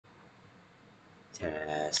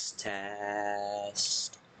Test,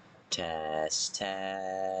 test, test,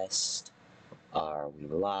 test. Are we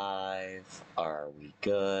live? Are we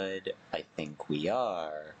good? I think we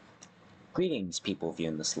are. Greetings, people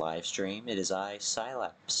viewing this live stream. It is I,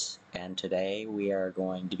 Sileps, and today we are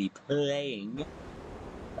going to be playing...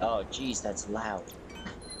 Oh, geez, that's loud.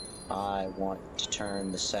 I want to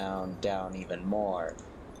turn the sound down even more.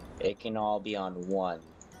 It can all be on one.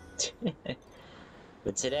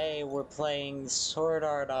 But today we're playing Sword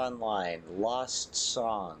Art Online, Lost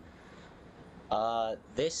Song.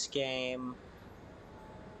 This game...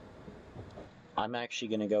 I'm actually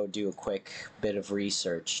gonna go do a quick bit of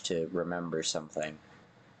research to remember something.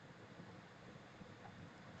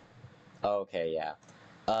 Okay, yeah.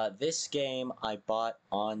 This game I bought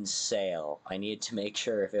on sale. I needed to make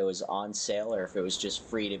sure if it was on sale or if it was just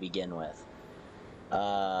free to begin with.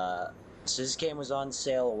 So this game was on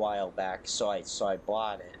sale a while back, so I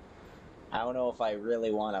bought it. I don't know if I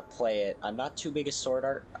really want to play it. I'm not too big a Sword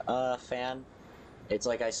Art fan. It's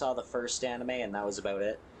like I saw the first anime and that was about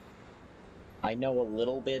it. I know a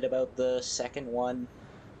little bit about the second one,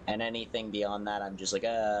 and anything beyond that I'm just like,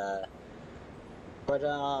 But,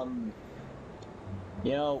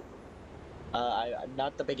 you know, I'm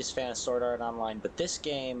not the biggest fan of Sword Art Online, but this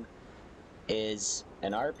game is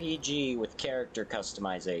an RPG with character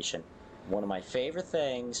customization. One of my favorite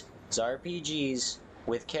things is RPGs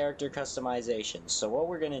with character customization. So what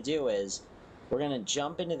we're going to do is, we're going to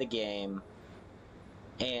jump into the game,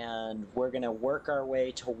 and we're going to work our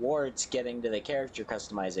way towards getting to the character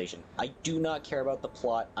customization. I do not care about the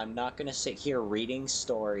plot. I'm not going to sit here reading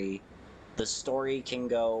story. The story can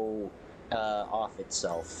go off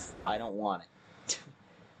itself. I don't want it.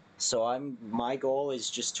 So my goal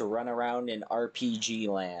is just to run around in RPG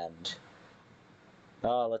land.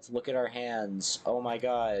 Oh, let's look at our hands. Oh my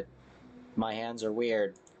god. My hands are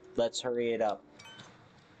weird. Let's hurry it up.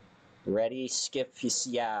 Ready? Skip?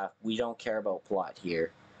 Yeah, we don't care about plot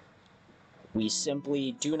here. We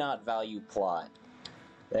simply do not value plot.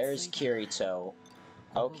 There's Kirito.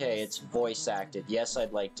 Okay, it's voice acted. Yes,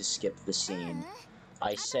 I'd like to skip the scene.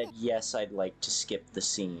 I said yes, I'd like to skip the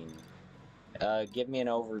scene. Give me an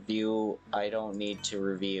overview. I don't need to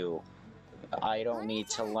review. I don't need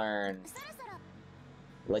to learn.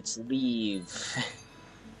 Let's leave.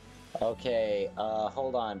 Okay,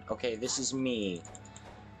 hold on. Okay, this is me.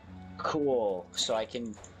 Cool. So I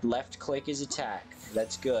can left click his attack.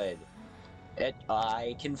 That's good.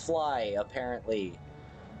 I can fly, apparently.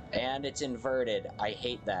 And it's inverted. I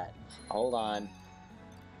hate that. Hold on.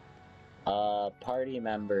 Party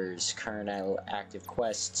members, current active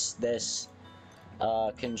quests, this,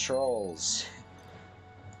 controls,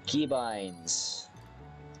 keybinds,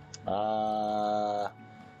 oh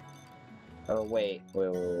wait,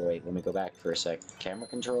 let me go back for a sec. Camera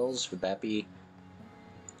controls, would that be?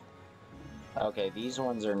 Okay, these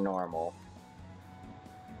ones are normal.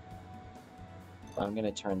 I'm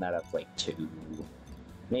gonna turn that up like 2.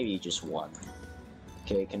 Maybe just 1.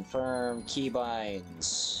 Okay, confirm,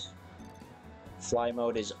 keybinds. Fly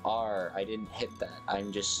mode is R. I didn't hit that.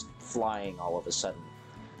 I'm just flying all of a sudden.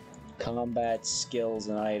 Combat, skills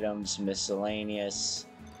and items, miscellaneous.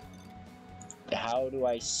 How do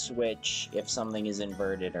I switch if something is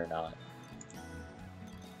inverted or not?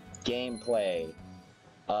 Gameplay.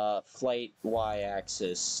 Flight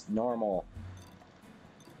Y-axis. Normal.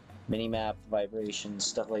 Minimap, vibrations,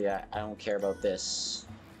 stuff like that. I don't care about this.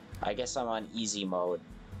 I guess I'm on easy mode.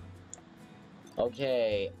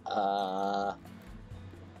 Okay,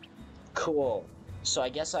 cool. So I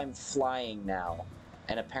guess I'm flying now.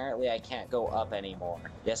 And apparently I can't go up anymore.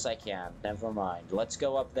 Yes, I can. Never mind. Let's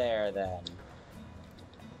go up there, then.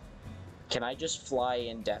 Can I just fly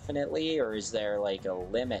indefinitely, or is there, like, a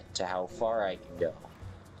limit to how far I can go?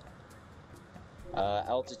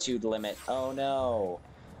 Altitude limit. Oh, no.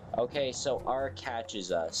 Okay, so R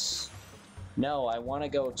catches us. No, I want to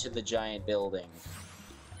go to the giant building.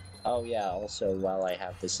 Oh yeah, also, while I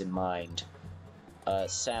have this in mind,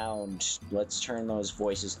 sound, let's turn those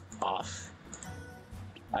voices off.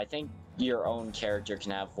 I think your own character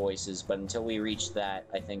can have voices, but until we reach that,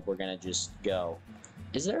 I think we're gonna just go.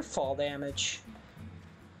 Is there fall damage?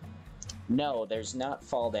 No, there's not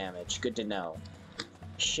fall damage. Good to know.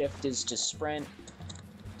 Shift is to sprint,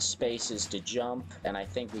 space is to jump, and I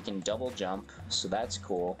think we can double jump, so that's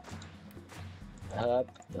cool. Hup,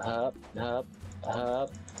 hup, hup,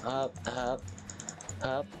 hup, hup, hup,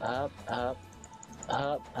 hup, hup, hup,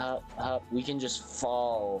 hup, hup, hup. We can just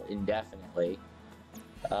fall indefinitely.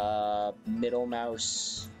 Middle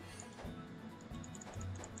mouse.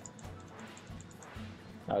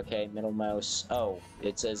 Okay, middle mouse. Oh,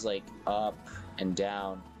 it says like up and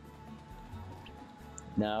down.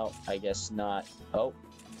 No, I guess not. Oh.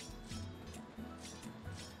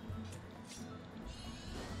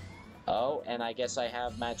 Oh, and I guess I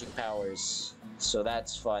have magic powers. So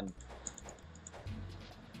that's fun.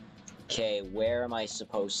 Okay, where am I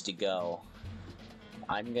supposed to go?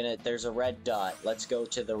 There's a red dot. Let's go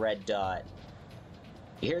to the red dot.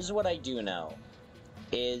 Here's what I do know.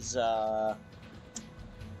 Is, the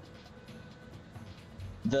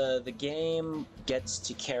game gets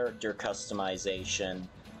to character customization,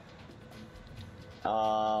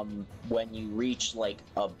 when you reach, like,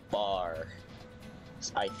 a bar.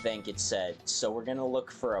 I think it said. So we're gonna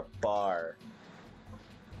look for a bar.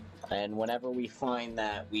 And whenever we find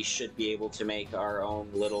that, we should be able to make our own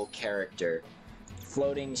little character.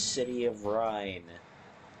 Floating City of Rhine.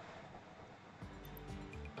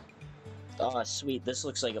 Oh, sweet. This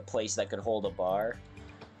looks like a place that could hold a bar.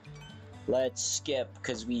 Let's skip,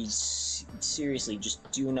 because we seriously just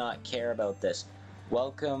do not care about this.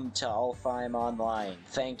 Welcome to Alfheim Online.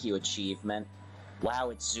 Thank you, achievement. Wow,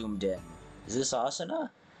 it's zoomed in. Is this Asuna?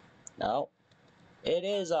 No. It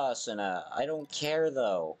is Asuna. I don't care,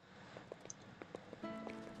 though.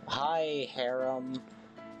 Hi, harem.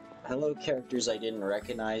 Hello, characters I didn't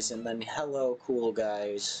recognize, and then hello, cool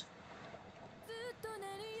guys.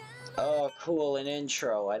 Oh, cool, an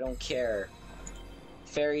intro. I don't care.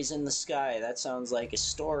 Fairies in the Sky. That sounds like a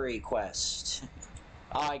story quest.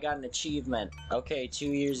 Oh, I got an achievement. Okay, 2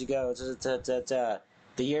 years ago. The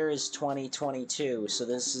year is 2022, so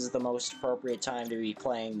this is the most appropriate time to be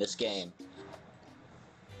playing this game.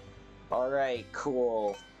 Alright,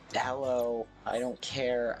 cool. Hello. I don't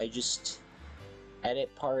care. I just...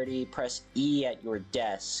 Edit party, press E at your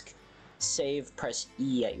desk. Save, press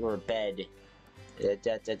E at your bed.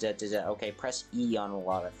 Okay, press E on a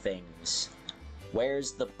lot of things.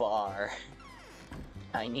 Where's the bar?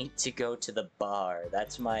 I need to go to the bar.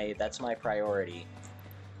 That's my priority.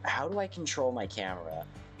 How do I control my camera?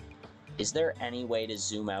 Is there any way to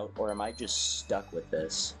zoom out, or am I just stuck with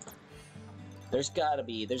this? There's gotta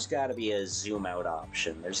be a zoom out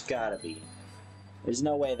option. There's gotta be. There's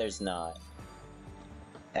no way there's not.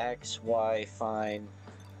 X, Y, fine.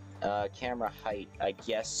 Camera height, I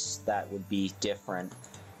guess that would be different.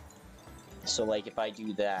 So, like, if I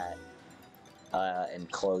do that, and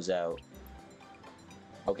close out.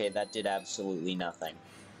 Okay, that did absolutely nothing.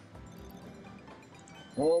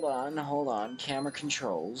 Hold on, camera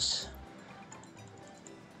controls.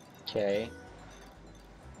 Okay.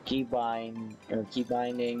 Key bindings.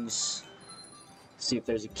 See if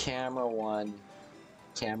there's a camera one.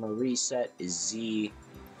 Camera reset is Z.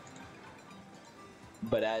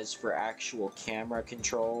 But as for actual camera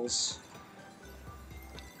controls,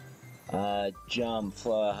 jump,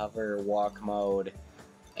 flow, hover, walk mode,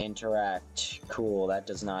 interact. Cool, that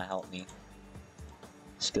does not help me.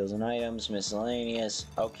 Skills and items, miscellaneous.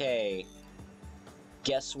 Okay.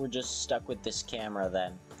 Guess we're just stuck with this camera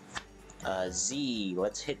then. Z.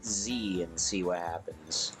 Let's hit Z and see what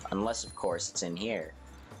happens. Unless, of course, it's in here.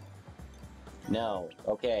 No.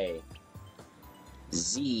 Okay.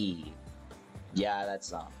 Z. Yeah,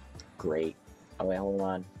 that's not great. Oh, wait, hold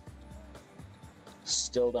on.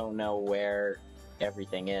 Still don't know where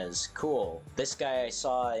everything is. Cool. This guy I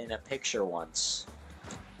saw in a picture once.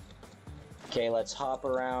 Okay, let's hop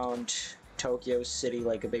around Tokyo City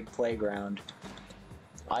like a big playground.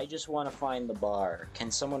 I just want to find the bar. Can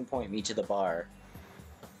someone point me to the bar?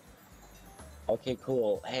 Okay,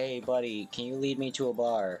 cool. Hey, buddy, can you lead me to a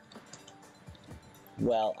bar?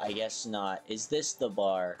 Well, I guess not. Is this the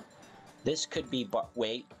bar? This could be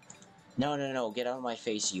wait. No, get out of my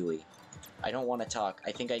face, Yui. I don't want to talk.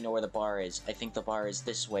 I think I know where the bar is. I think the bar is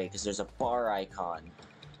this way, because there's a bar icon.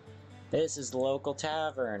 This is the local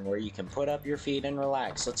tavern, where you can put up your feet and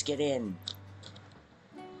relax. Let's get in.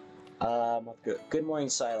 Good morning,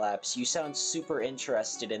 Cylaps. You sound super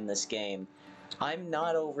interested in this game. I'm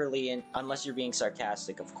not overly unless you're being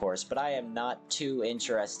sarcastic, of course, but I am not too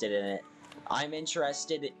interested in it. I'm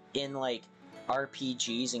interested in, like,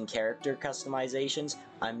 RPGs and character customizations.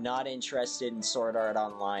 I'm not interested in Sword Art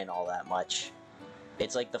Online all that much.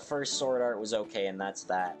 It's like the first Sword Art was okay, and that's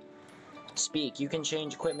that. Speak, you can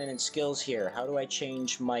change equipment and skills here. How do I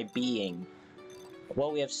change my being?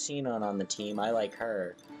 Well, we have Sinon on the team. I like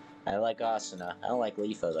her. I like Asuna. I don't like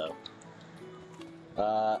Leafa, though.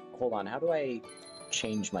 Hold on. How do I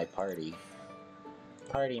change my party?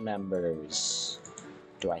 Party members.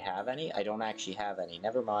 Do I have any? I don't actually have any.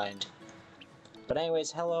 Never mind. But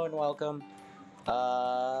anyways, hello and welcome.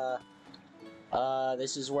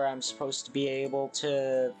 This is where I'm supposed to be able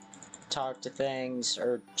to talk to things,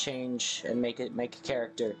 or change and make a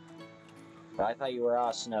character. I thought you were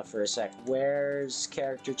Asuna for a sec. Where's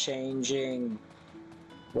character changing?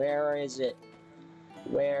 Where is it?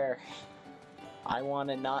 Where? I want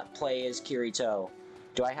to not play as Kirito.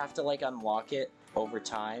 Do I have to, like, unlock it over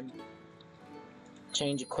time?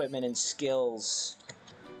 Change equipment and skills.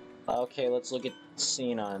 Okay, let's look at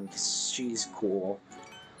Sinon. She's cool.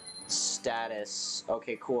 Status.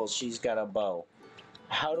 Okay, cool. She's got a bow.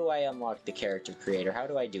 How do I unlock the character creator? How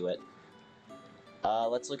do I do it?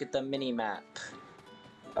 Let's look at the mini-map.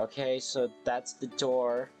 Okay, so that's the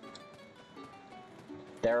door.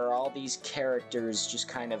 There are all these characters just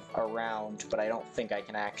kind of around, but I don't think I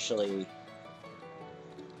can actually...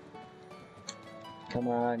 Come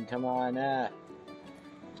on, come on,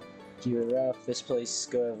 You're rough, this place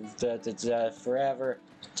goes forever.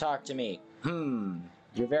 Talk to me.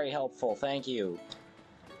 You're very helpful, thank you.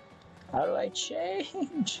 How do I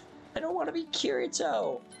change? I don't want to be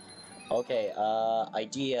Kirito! Okay,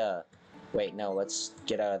 idea. Wait, no, let's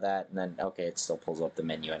get out of that, and then, okay, it still pulls up the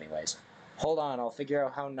menu anyways. Hold on, I'll figure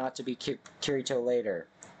out how not to be Kirito later.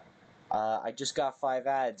 I just got 5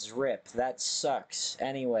 ads, rip, that sucks.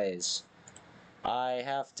 Anyways, I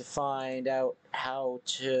have to find out how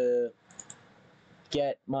to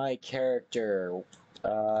get my character.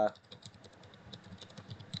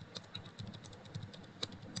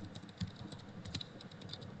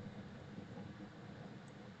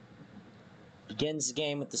 Begins the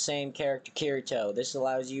game with the same character, Kirito. This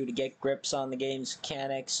allows you to get grips on the game's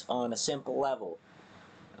mechanics on a simple level,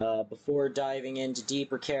 before diving into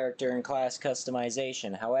deeper character and class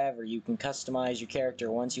customization. However, you can customize your character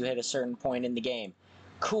once you hit a certain point in the game.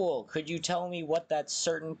 Cool, could you tell me what that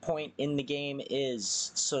certain point in the game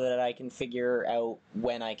is, so that I can figure out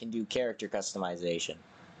when I can do character customization?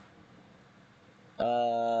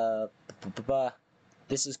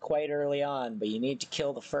 This is quite early on, but you need to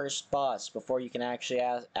kill the first boss before you can actually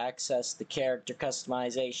access the character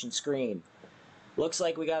customization screen. Looks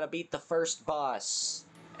like we gotta beat the first boss,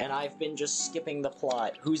 and I've been just skipping the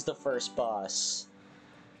plot. Who's the first boss?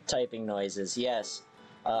 Typing noises, yes.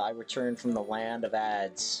 I returned from the land of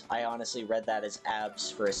ads. I honestly read that as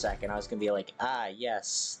abs for a second. I was gonna be like, ah,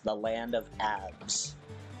 yes, the land of abs.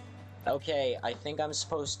 Okay, I think I'm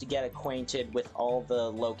supposed to get acquainted with all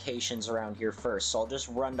the locations around here first, so I'll just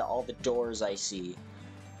run to all the doors I see.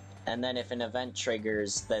 And then if an event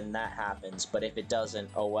triggers, then that happens, but if it doesn't,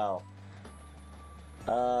 oh well.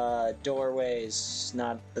 Doorways,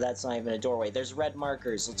 that's not even a doorway. There's red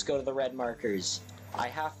markers, let's go to the red markers. I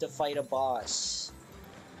have to fight a boss.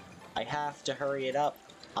 I have to hurry it up.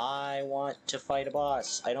 I want to fight a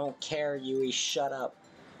boss. I don't care, Yui, shut up.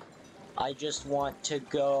 I just want to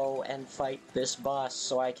go and fight this boss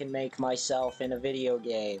so I can make myself in a video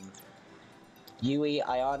game. Yui,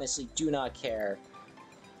 I honestly do not care.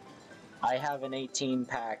 I have an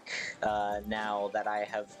 18-pack now that I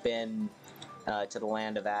have been to the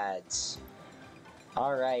land of ads.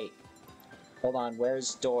 Alright. Hold on,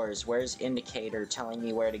 where's doors? Where's indicator telling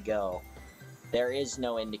me where to go? There is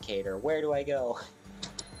no indicator. Where do I go?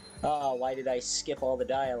 Oh, why did I skip all the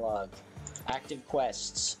dialogue? Active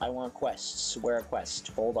quests. I want quests. Where a quest?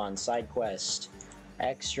 Hold on. Side quest.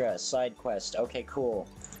 Extra. Side quest. Okay, cool.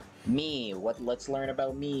 Me. Let's learn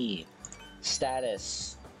about me.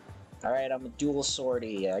 Status. Alright, I'm a dual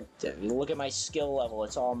swordy. Look at my skill level.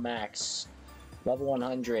 It's all max. Level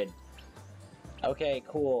 100. Okay,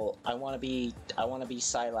 cool. I wanna be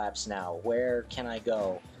Cylaps now. Where can I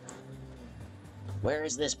go? Where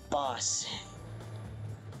is this boss?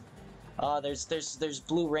 There's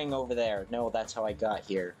Blue Ring over there. No, that's how I got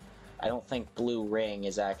here. I don't think Blue Ring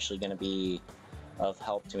is actually gonna be of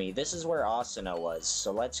help to me. This is where Asuna was,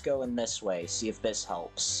 so let's go in this way, see if this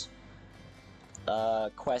helps.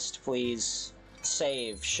 Quest, please.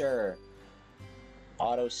 Save, sure.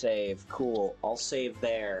 Autosave, cool. I'll save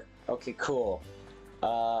there. Okay, cool.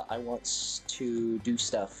 I want to do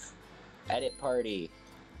stuff. Edit party.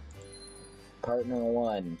 Partner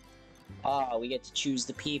 1. Ah, we get to choose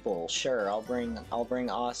the people. Sure, I'll bring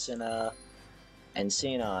Asuna and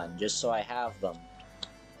Sinon, just so I have them.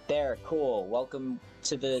 There, cool. Welcome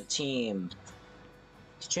to the team.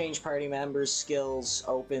 To change party members' skills,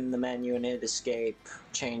 open the menu and hit escape.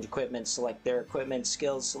 Change equipment, select their equipment.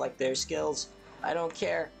 Skills, select their skills. I don't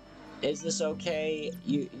care. Is this okay?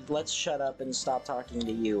 Let's shut up and stop talking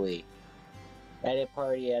to Yui. Edit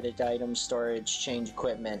party, edit item storage, change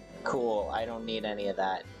equipment. Cool, I don't need any of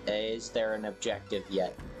that. Is there an objective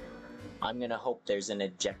yet? I'm gonna hope there's an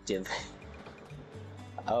objective.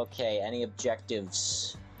 Okay, any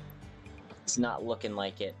objectives? It's not looking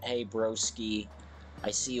like it. Hey, broski. I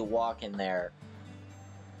see you walking there.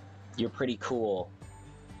 You're pretty cool.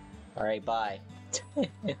 Alright, bye.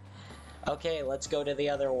 Okay, let's go to the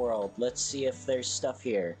other world. Let's see if there's stuff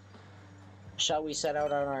here. Shall we set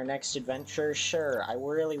out on our next adventure? Sure, I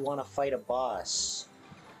really want to fight a boss.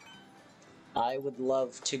 I would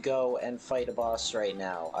love to go and fight a boss right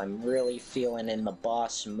now. I'm really feeling in the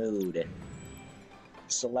boss mood.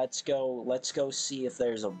 So let's go see if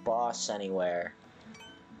there's a boss anywhere.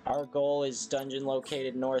 Our goal is dungeon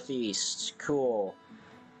located northeast. Cool.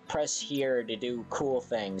 Press here to do cool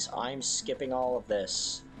things. I'm skipping all of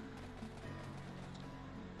this.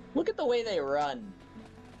 Look at the way they run.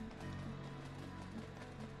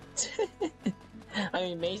 I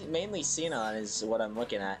mean, mainly Sinon is what I'm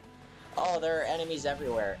looking at. Oh, there are enemies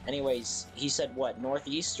everywhere. Anyways, he said what,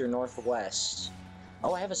 northeast or northwest?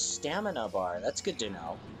 Oh, I have a stamina bar. That's good to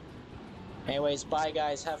know. Anyways, bye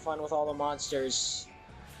guys. Have fun with all the monsters.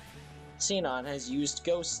 Sinon has used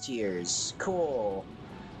ghost tears. Cool.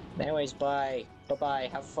 Anyways, bye.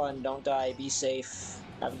 Bye-bye. Have fun. Don't die. Be safe.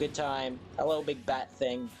 Have a good time. Hello, big bat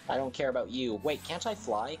thing. I don't care about you. Wait, can't I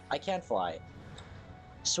fly? I can fly.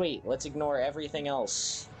 Sweet. Let's ignore everything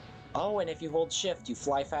else. Oh, and if you hold shift, you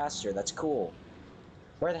fly faster. That's cool.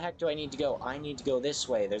 Where the heck do I need to go? I need to go this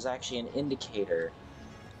way. There's actually an indicator.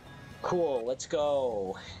 Cool. Let's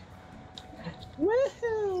go.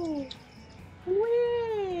 Woohoo!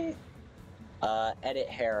 Whee! Edit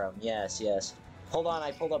harem. Yes, yes. Hold on,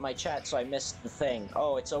 I pulled up my chat, so I missed the thing.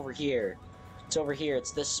 Oh, it's over here. It's over here.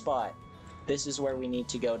 It's this spot. This is where we need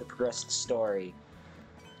to go to progress the story.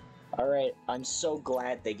 Alright, I'm so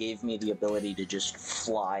glad they gave me the ability to just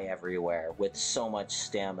fly everywhere with so much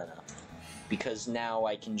stamina. Because now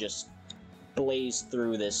I can just blaze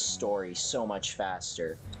through this story so much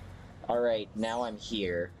faster. Alright, now I'm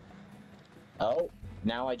here. Oh,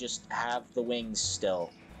 now I just have the wings still.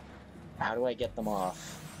 How do I get them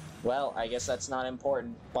off? Well, I guess that's not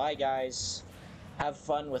important. Bye, guys. Have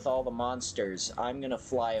fun with all the monsters. I'm gonna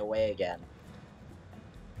fly away again.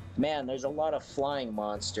 Man, there's a lot of flying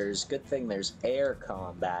monsters. Good thing there's air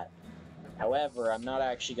combat. However, I'm not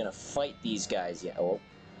actually gonna fight these guys yet. Oh.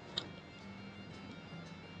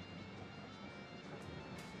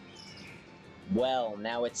 Well,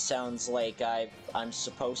 now it sounds like I'm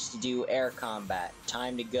supposed to do air combat.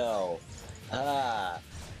 Time to go. Ah.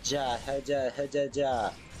 Ja, ha ja, ha ja ja.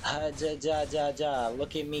 Ha ja ja ja ja.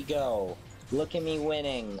 Look at me go. Look at me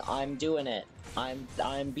winning. I'm doing it.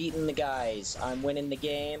 I'm beating the guys. I'm winning the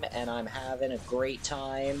game, and I'm having a great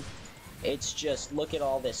time. It's just, look at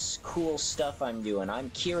all this cool stuff I'm doing. I'm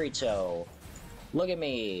Kirito. Look at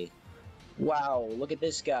me. Wow, look at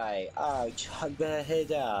this guy. Ah,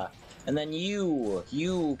 and then you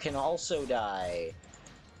can also die.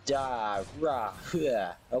 Da, ra,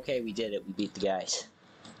 huh. Okay, we did it. We beat the guys.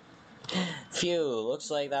 Phew, looks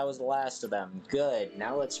like that was the last of them. Good,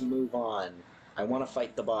 now let's move on. I want to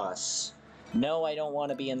fight the boss. No, I don't want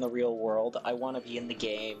to be in the real world. I want to be in the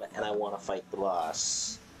game, and I want to fight the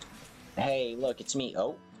boss. Hey, look, it's me.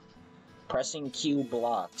 Oh. Pressing Q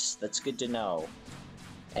blocks. That's good to know.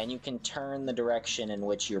 And you can turn the direction in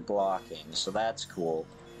which you're blocking, so that's cool.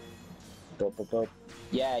 Boop, boop, boop.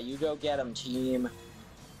 Yeah, you go get him, team.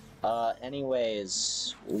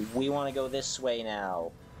 Anyways, we want to go this way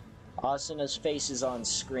now. Asuna's face is on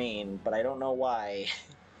screen, but I don't know why.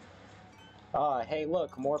 Hey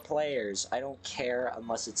look, more players. I don't care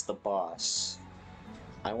unless it's the boss.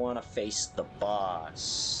 I want to face the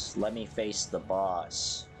boss. Let me face the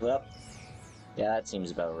boss. Yep. Yeah, that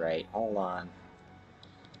seems about right. Hold on.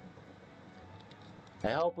 I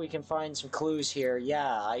hope we can find some clues here.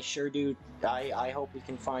 Yeah, I sure do. I hope we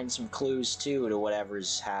can find some clues too to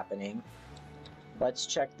whatever's happening. Let's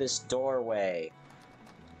check this doorway.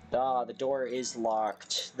 Ah, the door is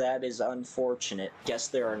locked. That is unfortunate. Guess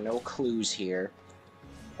there are no clues here.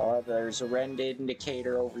 Oh, there's a red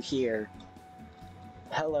indicator over here.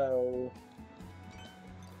 Hello.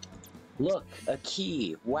 Look, a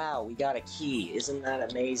key. Wow, we got a key. Isn't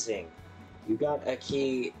that amazing? You got a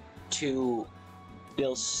key to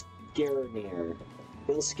Bilskirnir.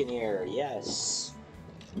 Bilskirnir, yes.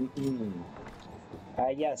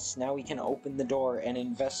 Yes, now we can open the door and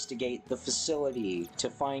investigate the facility to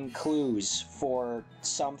find clues for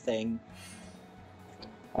something.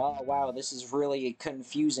 Oh, wow, this is really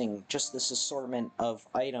confusing, just this assortment of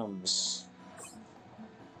items.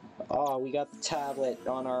 Oh, we got the tablet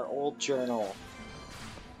on our old journal.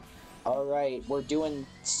 Alright, we're doing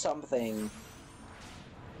something.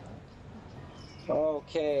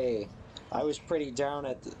 Okay. I was pretty down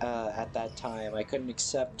at that time. I couldn't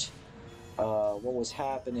accept what was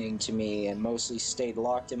happening to me and mostly stayed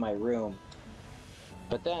locked in my room.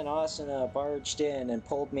 But then Asuna barged in and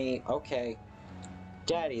pulled me. Okay.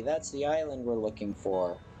 Daddy, that's the island we're looking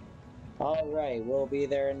for. Alright, we'll be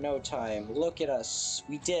there in no time. Look at us.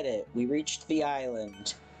 We did it. We reached the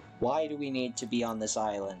island. Why do we need to be on this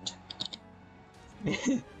island?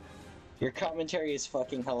 Your commentary is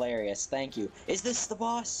fucking hilarious. Thank you. Is this the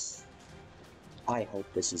boss? I hope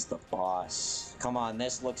this is the boss. Come on,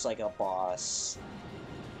 this looks like a boss.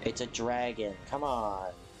 It's a dragon. Come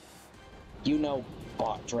on. You know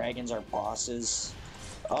dragons are bosses.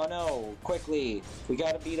 Oh no, quickly. We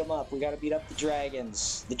gotta beat them up. We gotta beat up the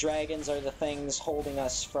dragons. The dragons are the things holding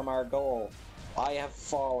us from our goal. I have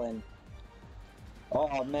fallen.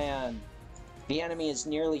 Oh man. The enemy is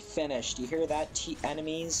nearly finished. You hear that,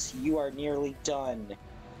 enemies? You are nearly done.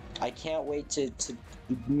 I can't wait to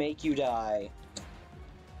make you die.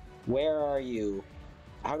 Where are you?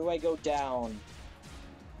 How do I go down?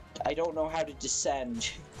 I don't know how to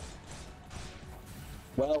descend.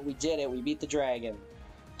 Well, we did it. We beat the dragon.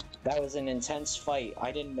 That was an intense fight.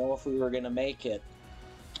 I didn't know if we were gonna make it.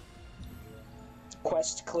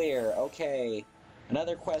 Quest clear. Okay.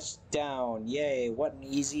 Another quest down. Yay, what an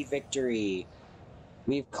easy victory.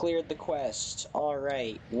 We've cleared the quest.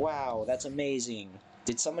 Alright. Wow, that's amazing.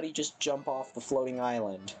 Did somebody just jump off the floating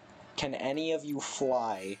island? Can any of you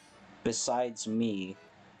fly besides me?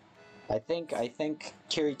 I think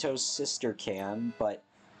Kirito's sister can, but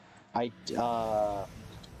oh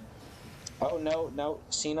no,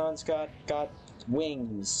 Sinon's got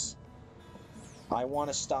wings. I want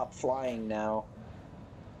to stop flying now.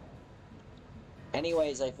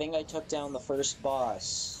 Anyways, I think I took down the first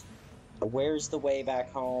boss. Where's the way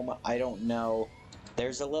back home? I don't know.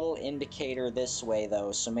 There's a little indicator this way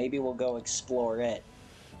though, so maybe we'll go explore it.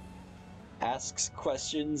 Asks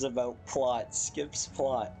questions about plot, skips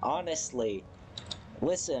plot. Honestly,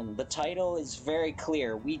 listen, the title is very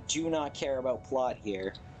clear. We do not care about plot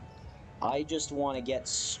here. I just want to get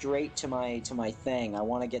straight to my thing. I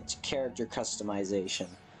want to get to character customization.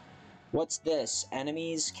 What's this?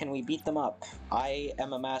 Enemies? Can we beat them up? I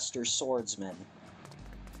am a master swordsman.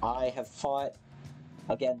 I have fought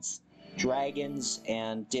against dragons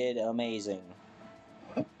and did amazing.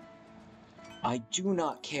 I do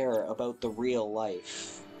not care about the real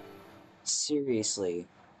life. Seriously.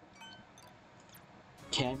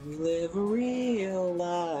 Can we live a real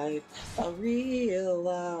life? A real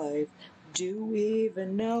life? Do we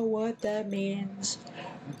even know what that means?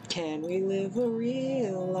 Can we live a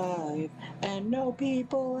real life and know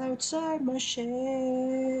people outside machines?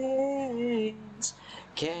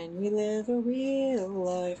 Can we live a real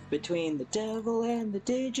life between the devil and the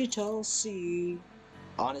digital sea?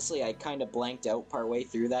 Honestly, I kind of blanked out partway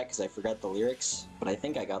through that because I forgot the lyrics, but I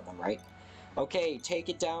think I got them right. Okay, take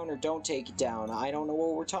it down or don't take it down. I don't know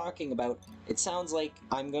what we're talking about. It sounds like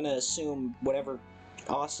I'm gonna assume whatever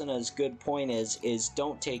Asuna's good point is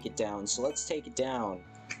don't take it down, so let's take it down.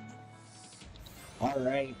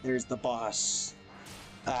 Alright, there's the boss.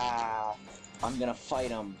 I'm gonna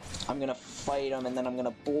fight him. I'm gonna fight him and then I'm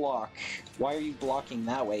gonna block. Why are you blocking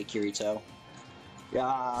that way, Kirito?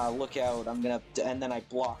 Look out, and then I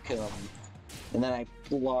block him. And then I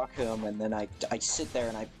block him, and then I sit there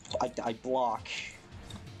and I block.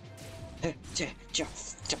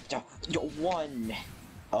 One!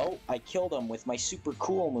 Oh, I killed him with my super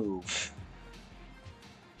cool move.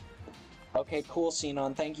 Okay, cool,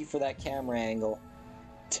 Sinon. Thank you for that camera angle.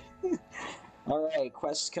 Alright,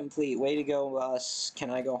 quest complete. Way to go, us. Can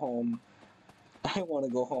I go home? I want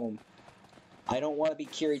to go home. I don't want to be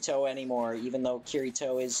Kirito anymore, even though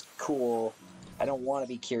Kirito is cool. I don't want to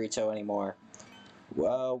be Kirito anymore.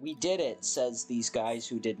 We did it, says these guys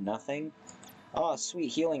who did nothing. Oh, sweet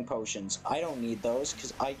healing potions. I don't need those,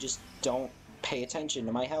 because I just don't pay attention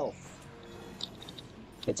to my health.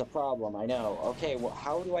 It's a problem, I know. Okay, well,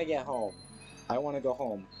 how do I get home? I want to go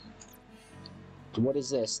home. What is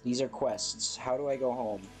this? These are quests. How do I go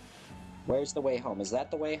home? Where's the way home? Is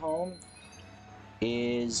that the way home?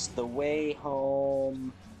 Is the way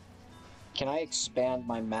home... Can I expand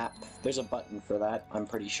my map? There's a button for that, I'm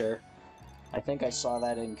pretty sure. I think I saw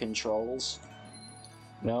that in controls.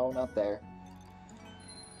 No, not there.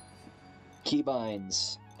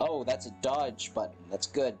 Keybinds. Oh, that's a dodge button. That's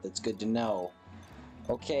good. That's good to know.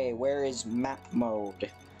 Okay, where is map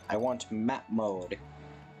mode? I want map mode.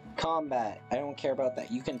 Combat. I don't care about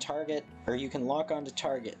that. You can target, or you can lock onto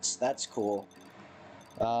targets. That's cool.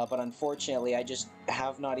 But unfortunately, I just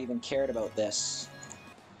have not even cared about this.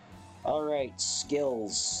 Alright,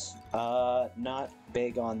 skills. Not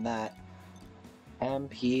big on that.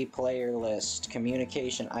 MP player list.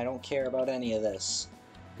 Communication. I don't care about any of this.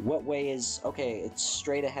 What way is... Okay, it's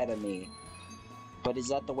straight ahead of me. But is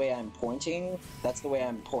that the way I'm pointing? That's the way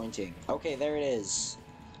I'm pointing. Okay, there it is.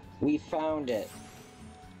 We found it.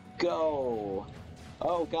 Go!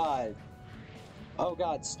 Oh god. Oh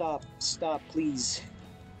god, stop. Stop, please.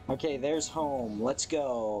 Okay, there's home. Let's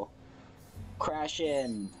go. Crash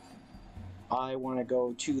in. I want to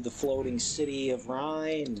go to the floating city of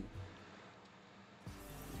Rhine.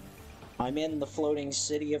 I'm in the floating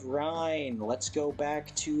city of Rhine. Let's go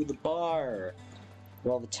back to the bar.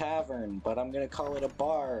 Well, the tavern, but I'm gonna call it a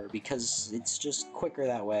bar because it's just quicker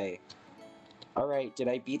that way. Alright, did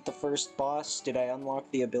I beat the first boss? Did I unlock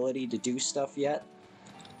the ability to do stuff yet?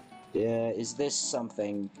 Is this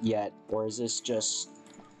something yet? Or is this just...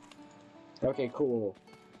 Okay, cool.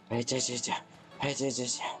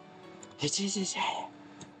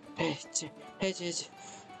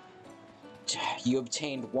 You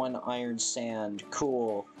obtained 1 iron sand.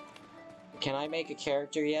 Cool. Can I make a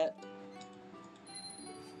character yet?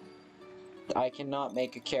 I cannot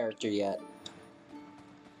make a character yet.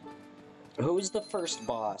 Who's the first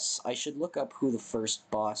boss? I should look up who the first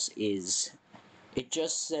boss is. It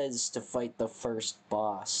just says to fight the first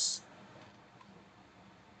boss.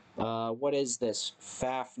 What is this?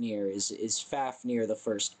 Fafnir. Is Fafnir the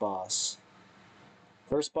first boss?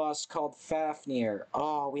 First boss called Fafnir.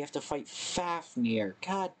 Oh, we have to fight Fafnir.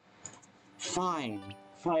 God. Fine.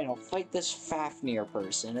 Fine, I'll fight this Fafnir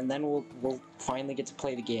person, and then we'll finally get to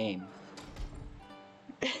play the game.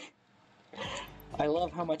 I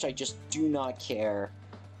love how much I just do not care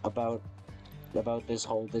about this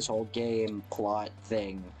whole game plot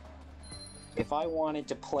thing. If I wanted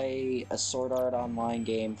to play a Sword Art Online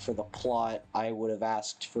game for the plot, I would have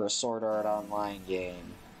asked for a Sword Art Online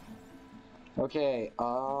game. Okay,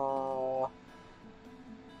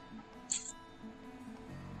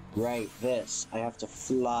 right, this. I have to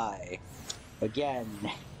fly. Again.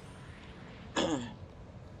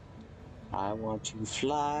 I want to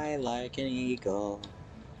fly like an eagle.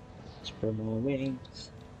 Spread my wings.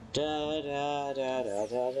 Da da da da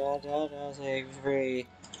da da da da, take free.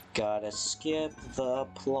 Gotta skip the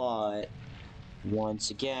plot once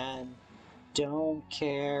again. Don't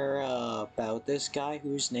care about this guy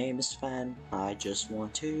whose name is Fen. I just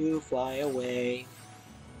want to fly away.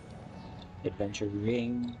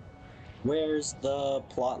 Adventuring. Where's the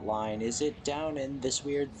plot line? Is it down in this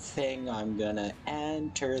weird thing? I'm gonna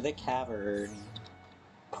enter the cavern.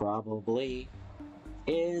 Probably.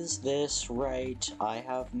 Is this right? I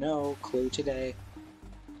have no clue today.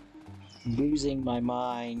 Losing my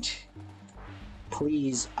mind.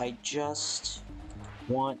 Please, I just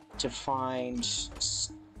want to find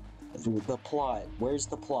the plot. Where's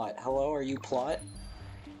the plot? Hello, are you plot?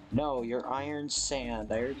 No, you're iron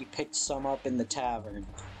sand. I already picked some up in the tavern.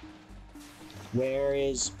 Where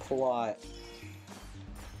is plot?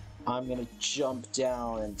 I'm gonna jump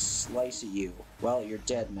down and slice at you. Well, you're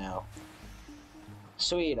dead now.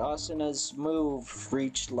 Sweet, Asana's move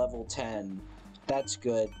reached level 10. That's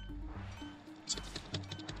good.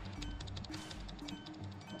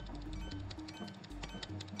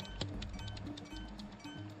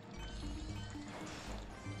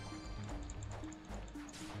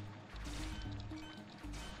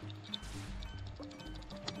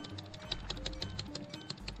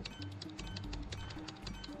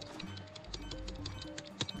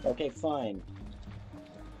 Okay, fine.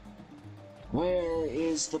 Where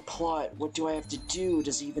is the plot? What do I have to do?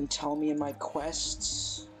 Does it even tell me in my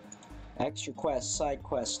quests? Extra quests, side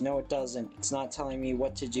quests. No, it doesn't. It's not telling me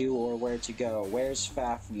what to do or where to go. Where's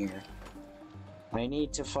Fafnir? I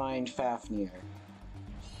need to find Fafnir.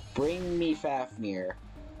 Bring me Fafnir.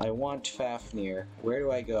 I want Fafnir. Where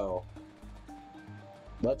do I go?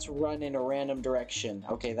 Let's run in a random direction.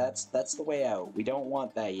 Okay, that's the way out. We don't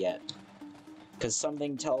want that yet. Because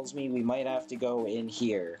something tells me we might have to go in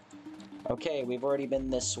here. Okay, we've already been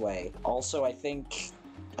this way. Also, I think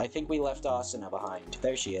we left Asuna behind.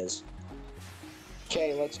 There she is.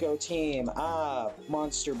 Okay, let's go team. Ah,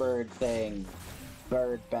 monster bird thing.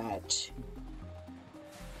 Bird bat.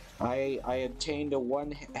 I obtained a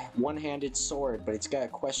one-handed sword, but it's got a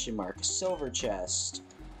question mark. A silver chest.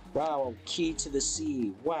 Wow, key to the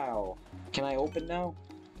sea. Wow. Can I open now?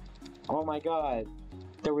 Oh my god.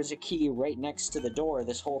 There was a key right next to the door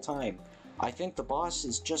this whole time. I think the boss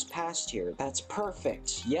is just past here. That's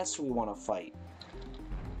perfect. Yes, we want to fight.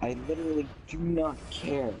 I literally do not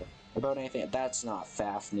care about anything. That's not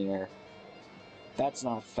Fafnir. That's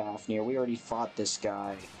not Fafnir. We already fought this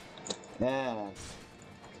guy. Man.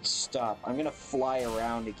 Stop. I'm gonna fly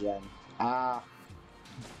around again. Ah.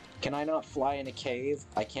 Can I not fly in a cave?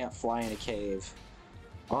 I can't fly in a cave.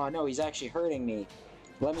 Oh no, he's actually hurting me.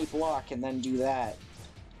 Let me block and then do that.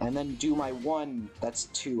 And then do my one... That's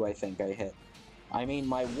 2, I think, I hit. I mean,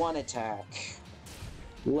 my one attack.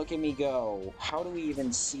 Look at me go. How do we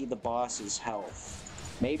even see the boss's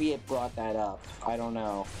health? Maybe it brought that up. I don't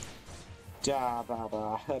know. Da ba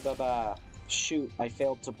ba ba ba. Shoot, I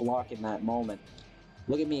failed to block in that moment.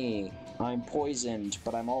 Look at me. I'm poisoned,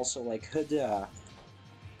 but I'm also like, huda.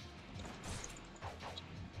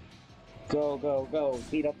 Go, go, go.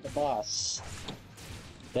 Beat up the boss.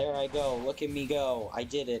 There I go. Look at me go. I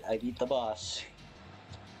did it. I beat the boss.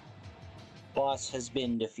 Boss has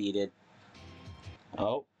been defeated.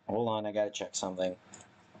 Oh, hold on. I gotta check something.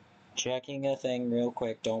 Checking a thing real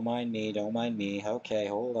quick. Don't mind me. Don't mind me. Okay,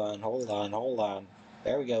 hold on. Hold on. Hold on.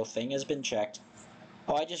 There we go. Thing has been checked.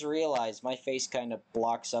 Oh, I just realized my face kind of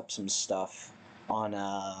blocks up some stuff on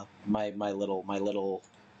my little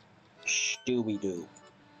Scooby-Doo.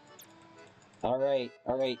 Alright,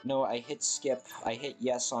 no, I hit skip. I hit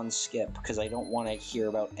yes on skip, because I don't want to hear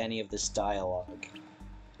about any of this dialogue.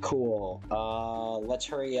 Cool. Let's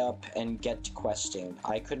hurry up and get to questing.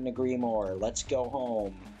 I couldn't agree more. Let's go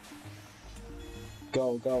home.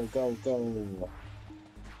 Go, go, go, go.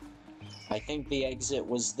 I think the exit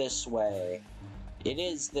was this way. It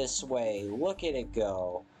is this way. Look at it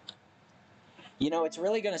go. You know, it's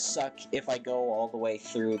really gonna suck if I go all the way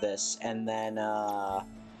through this and then,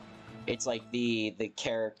 it's like the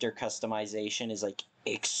character customization is like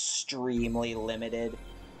extremely limited,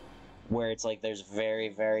 where it's like there's very,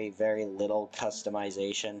 very, very little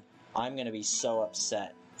customization. I'm gonna be so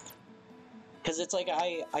upset. Because it's like,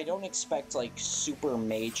 I don't expect like super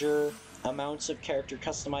major amounts of character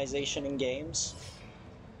customization in games.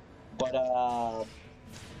 But,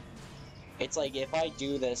 it's like if I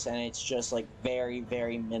do this and it's just like very,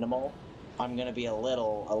 very minimal, I'm gonna be a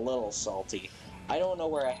little salty. I don't know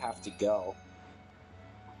where I have to go.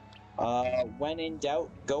 When in doubt,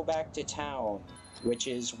 go back to town, which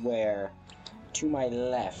is where? To my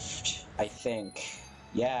left, I think.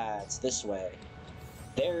 Yeah, it's this way.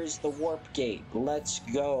 There's the warp gate. Let's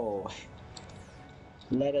go.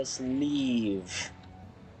 Let us leave.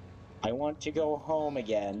 I want to go home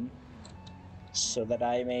again, so that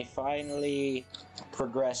I may finally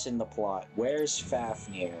progress in the plot. Where's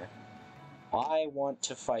Fafnir? I want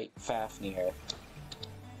to fight Fafnir.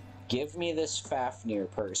 Give me this Fafnir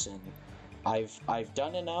person. I've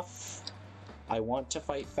done enough. I want to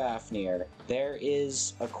fight Fafnir. There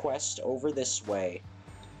is a quest over this way.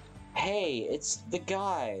 Hey, it's the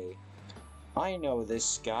guy. I know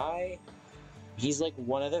this guy. He's like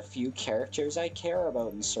one of the few characters I care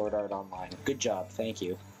about in Sword Art Online. Good job, thank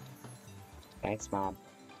you. Thanks, Mom.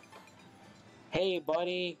 Hey,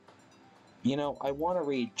 buddy. You know, I want to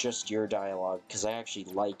read just your dialogue because I actually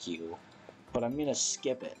like you, but I'm gonna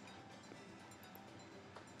skip it.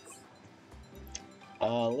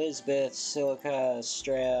 Lisbeth, Silica,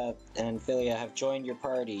 Strea, and Philia have joined your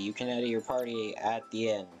party. You can edit your party at the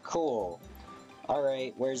inn. Cool.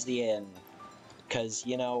 Alright, where's the inn? Because,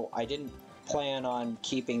 you know, I didn't plan on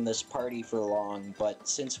keeping this party for long, but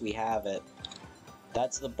since we have it,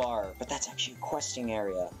 that's the bar. But that's actually a questing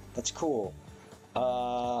area. That's cool.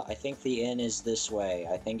 I think the inn is this way.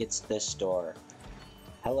 I think it's this door.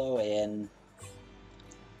 Hello, inn.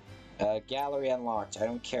 Gallery unlocked. I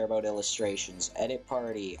don't care about illustrations. Edit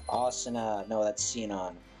party. Asuna. No, that's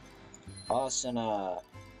Sinon. Asuna.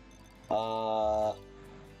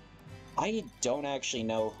 I don't actually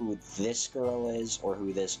know who this girl is or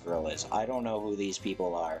who this girl is. I don't know who these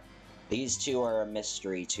people are. These two are a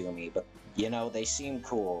mystery to me, but, you know, they seem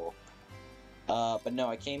cool. But no,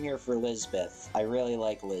 I came here for Lisbeth. I really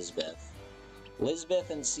like Lisbeth. Lisbeth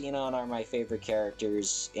and Sinon are my favorite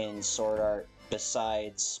characters in Sword Art,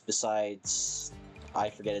 besides, I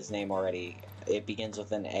forget his name already. It begins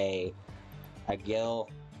with an A. Agil,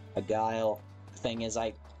 Agile. Thing is,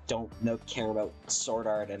 I don't care about Sword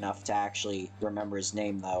Art enough to actually remember his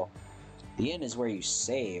name, though. The inn is where you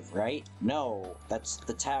save, right? No, that's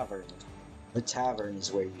the tavern. The tavern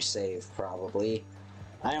is where you save, probably.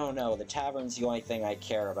 I don't know, the tavern's the only thing I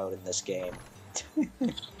care about in this game.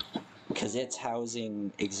 Because it's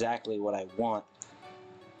housing exactly what I want.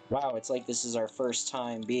 Wow, it's like this is our first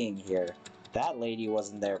time being here. That lady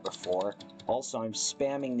wasn't there before. Also, I'm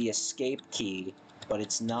spamming the escape key, but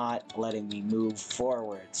it's not letting me move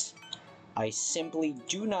forwards. I simply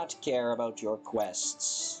do not care about your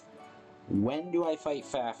quests. When do I fight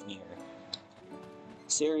Fafnir?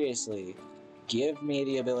 Seriously, give me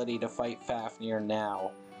the ability to fight Fafnir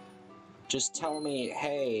now. Just tell me,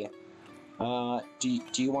 hey, do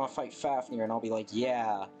you want to fight Fafnir? And I'll be like,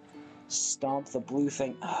 yeah. Stomp the blue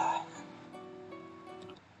thing.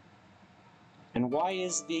 And why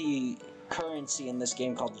is the currency in this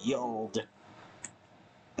game called Yold?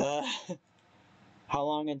 How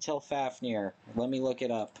long until Fafnir? Let me look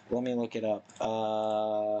it up.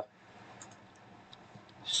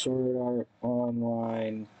 Sword Art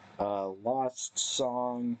Online, Lost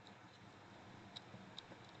Song.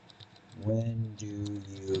 When do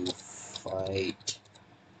you fight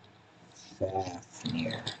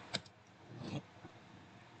Fafnir?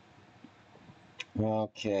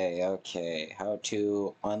 Okay. How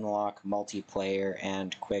to unlock multiplayer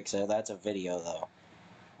and quick. So that's a video though.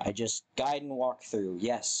 I just guide and walk through.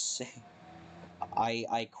 Yes.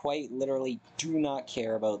 I quite literally do not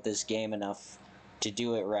care about this game enough to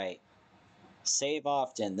do it right. Save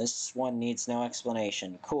often. This one needs no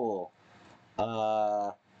explanation. Cool.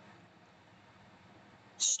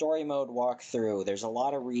 Story mode walkthrough. There's a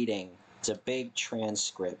lot of reading. It's a big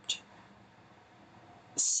transcript.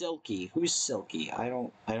 Silky. Who's Silky? I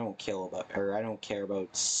don't care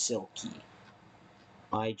about Silky.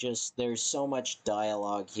 There's so much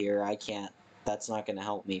dialogue here. That's not going to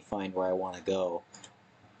help me find where I want to go.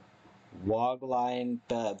 Wogline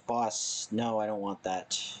boss. No, I don't want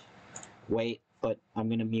that. Wait, but I'm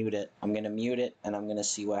going to mute it. I'm going to mute it and I'm going to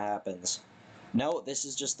see what happens. No, this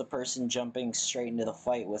is just the person jumping straight into the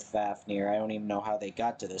fight with Fafnir. I don't even know how they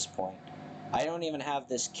got to this point. I don't even have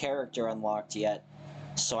this character unlocked yet,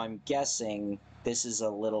 so I'm guessing this is a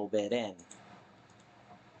little bit in.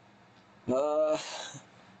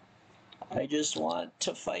 I just want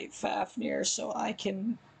to fight Fafnir so I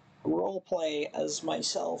can roleplay as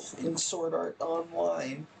myself in Sword Art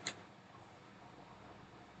Online.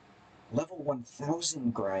 Level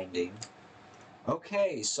 1000 grinding.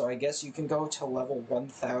 Okay, so I guess you can go to level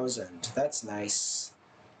 1000. That's nice.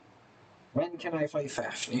 When can I fight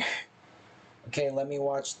Fafnir? Okay, let me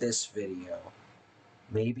watch this video.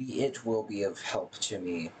 Maybe it will be of help to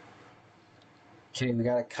me. Okay, we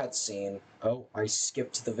got a cutscene. Oh, I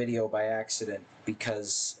skipped the video by accident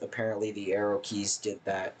because apparently the arrow keys did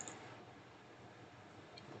that.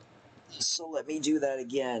 So let me do that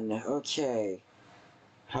again. Okay.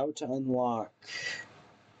 How to unlock.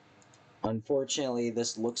 Unfortunately,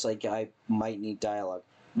 this looks like I might need dialogue.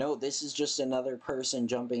 No, this is just another person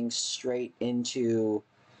jumping straight into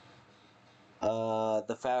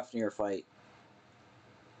the Fafnir fight.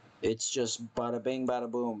 It's just bada bing,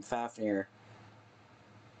 bada boom, Fafnir.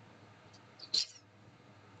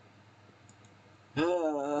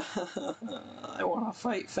 I want to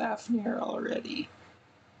fight Fafnir already.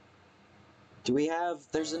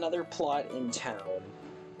 There's another plot in town.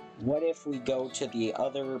 What if we go to the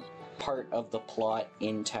other part of the plot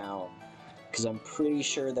in town? Because I'm pretty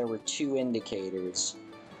sure there were 2 indicators.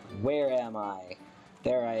 Where am I?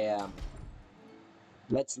 There I am.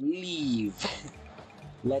 Let's leave.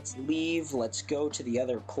 Let's leave. Let's go to the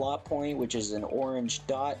other plot point, which is an orange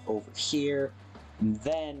dot over here. And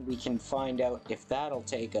then we can find out if that'll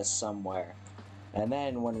take us somewhere. And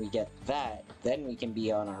then when we get that, then we can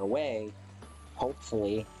be on our way,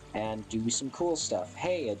 hopefully, and do some cool stuff.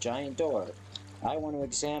 Hey, a giant door. I want to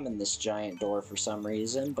examine this giant door for some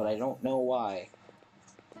reason, but I don't know why.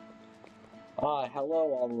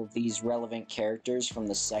 Hello all of these relevant characters from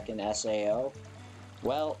the second SAO.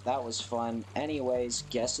 Well, that was fun. Anyways,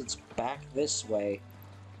 guess it's back this way.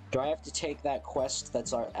 Do I have to take that quest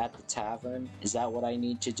that's at the tavern? Is that what I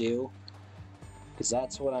need to do? Because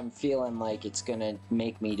that's what I'm feeling like it's gonna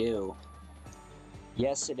make me do.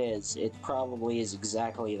 Yes, it is. It probably is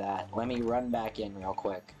exactly that. Let me run back in real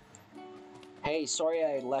quick. Hey, sorry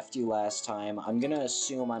I left you last time. I'm gonna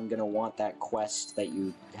assume I'm gonna want that quest that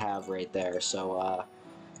you have right there, so,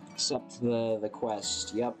 accept the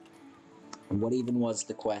quest. Yep. What even was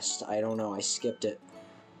the quest? I don't know. I skipped it.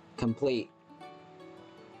 Complete.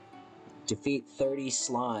 Defeat 30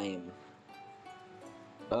 slime.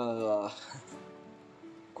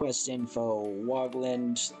 Quest info.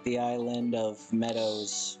 Wogland, the island of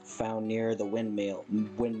meadows found near the windmill.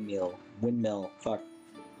 Fuck.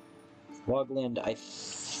 Wogland,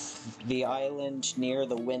 the island near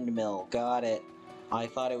the windmill. Got it. I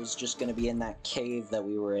thought it was just gonna be in that cave that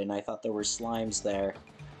we were in. I thought there were slimes there.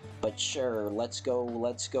 But sure, let's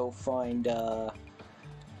go find,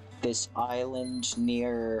 this island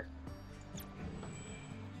near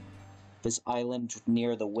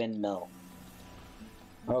the windmill.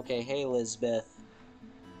 Okay, hey Lisbeth.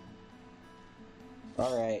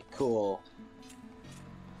 Alright, cool.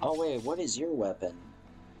 Oh wait, what is your weapon?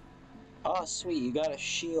 Oh sweet, you got a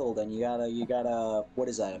shield and you got a, what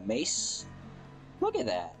is that, a mace? Look at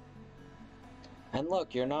that. And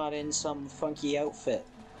look, you're not in some funky outfit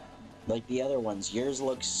like the other ones. Yours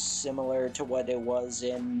looks similar to what it was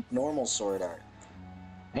in normal Sword Art.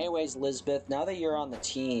 Anyways, Lisbeth, now that you're on the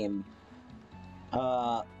team,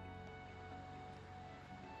 I'd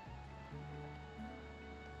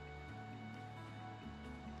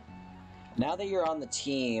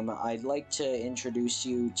like to introduce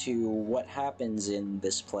you to what happens in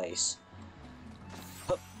this place.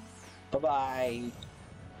 Bye-bye.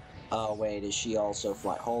 Oh, wait, is she also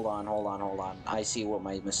fly? Hold on, hold on, hold on. I see what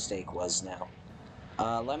my mistake was now.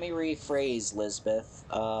 Let me rephrase, Lisbeth.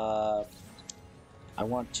 I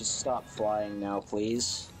want to stop flying now,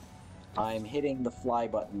 please. I'm hitting the fly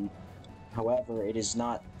button. However, it is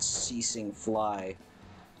not ceasing fly.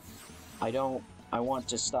 I want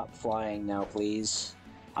to stop flying now, please.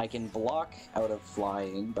 I can block out of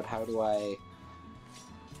flying, but how do I...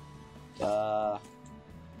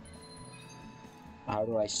 how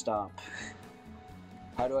do I stop?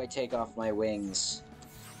 How do I take off my wings?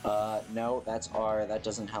 No, that's R, that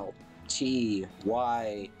doesn't help. T,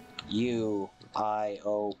 Y, U, I,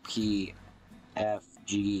 O, P, F,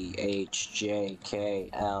 G, H, J, K,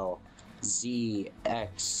 L, Z,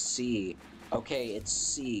 X, C. Okay, it's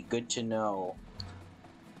C, good to know.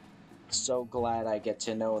 So glad I get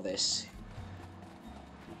to know this.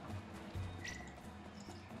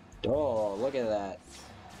 Oh, look at that.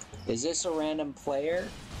 Is this a random player?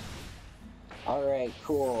 Alright,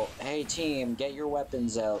 cool. Hey team, get your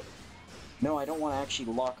weapons out. No, I don't want to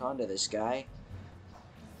actually lock onto this guy.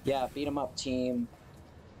 Yeah, beat him up, team.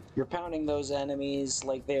 You're pounding those enemies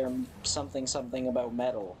like they're something about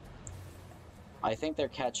metal. I think they're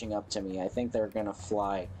catching up to me. I think they're gonna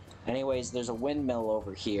fly. Anyways, there's a windmill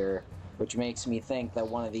over here, which makes me think that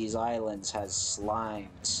one of these islands has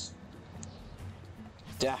slimes.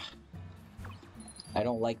 Duh. I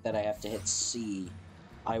don't like that I have to hit C.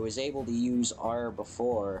 I was able to use R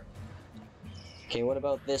before. Okay, what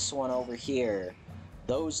about this one over here?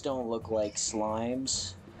 Those don't look like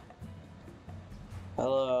slimes.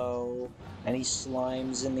 Hello? Any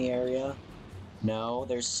slimes in the area? No,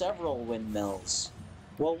 there's several windmills.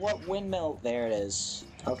 Well, what windmill? There it is.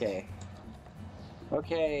 Okay.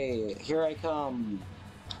 Okay, here I come.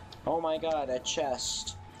 Oh my god, a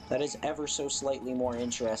chest. That is ever so slightly more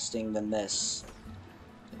interesting than this.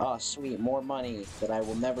 Oh, sweet, more money that I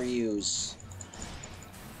will never use.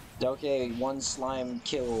 Okay, one slime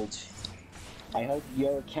killed. I hope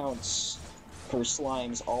your counts for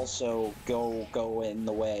slimes also go in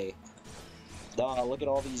the way. Oh, look at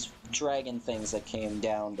all these dragon things that came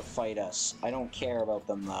down to fight us. I don't care about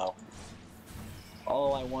them, though.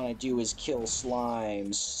 All I want to do is kill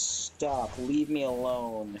slimes. Stop, leave me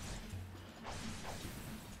alone.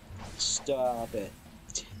 Stop it.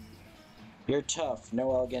 You're tough.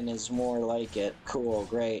 No Elgin is more like it. Cool,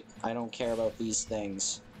 great. I don't care about these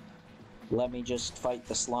things. Let me just fight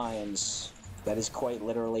the slimes. That is quite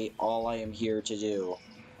literally all I am here to do,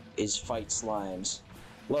 is fight slimes.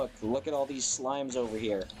 Look at all these slimes over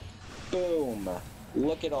here. Boom!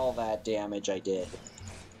 Look at all that damage I did.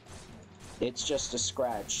 It's just a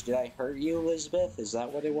scratch. Did I hurt you, Elizabeth? Is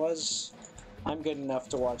that what it was? I'm good enough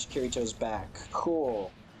to watch Kirito's back.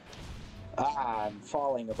 Cool. Ah, I'm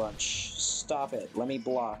falling a bunch. Stop it. Let me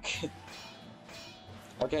block.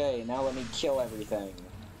 Okay, now let me kill everything.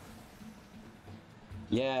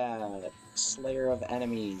 Yeah, Slayer of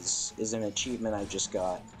Enemies is an achievement I just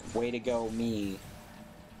got. Way to go, me.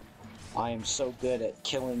 I am so good at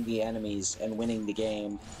killing the enemies and winning the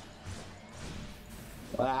game.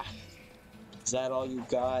 Ah, is that all you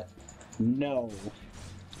got? No.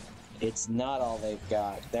 It's not all they've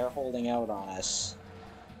got. They're holding out on us.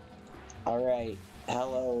 Alright,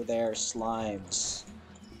 hello there, slimes.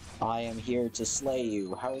 I am here to slay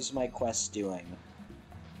you. How's my quest doing?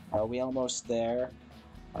 Are we almost there?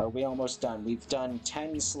 Are we almost done? We've done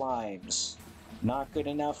 10 slimes. Not good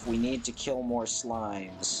enough, we need to kill more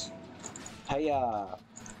slimes. Hiya!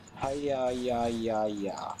 Hiya, ya, ya,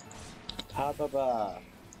 ya. Ha ba ba.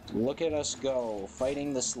 Look at us go,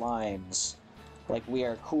 fighting the slimes. Like we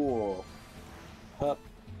are cool. Hup.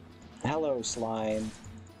 Hello, slime.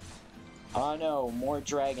 Oh no, more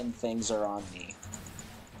dragon things are on me.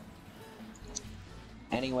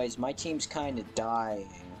 Anyways, my team's kinda dying.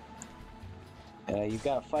 You've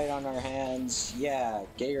got a fight on our hands. Yeah,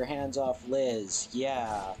 get your hands off Liz.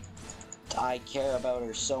 Yeah. I care about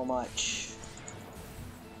her so much.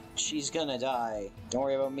 She's gonna die. Don't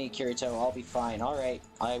worry about me, Kirito. I'll be fine. Alright,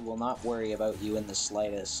 I will not worry about you in the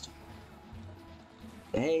slightest.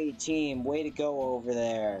 Hey, team, way to go over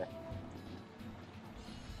there.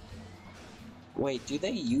 Wait, do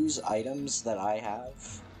they use items that I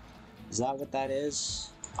have? Is that what that is?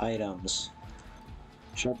 Items.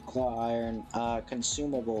 Sharp claw iron.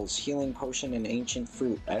 Consumables. Healing potion and ancient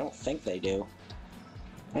fruit. I don't think they do.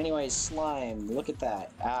 Anyways, slime. Look at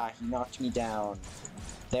that. Ah, he knocked me down.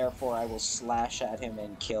 Therefore, I will slash at him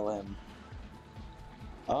and kill him.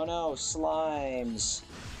 Oh no, slimes!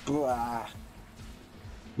 Blah.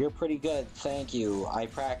 You're pretty good, thank you. I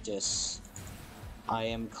practice. I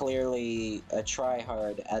am clearly a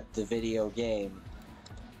tryhard at the video game.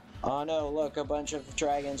 Oh no, look, a bunch of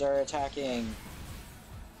dragons are attacking.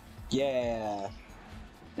 Yeah.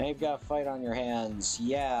 Now you've got a fight on your hands.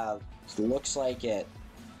 Yeah, looks like it.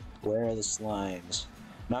 Where are the slimes?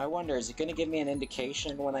 Now I wonder, is it going to give me an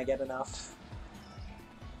indication when I get enough?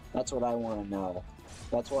 That's what I want to know.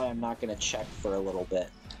 That's why I'm not going to check for a little bit.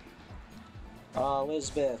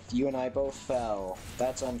 Elizabeth, you and I both fell.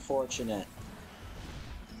 That's unfortunate.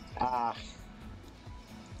 Ah.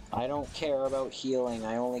 I don't care about healing,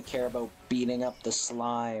 I only care about beating up the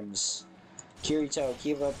slimes. Kirito,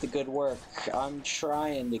 keep up the good work. I'm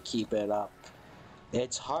trying to keep it up.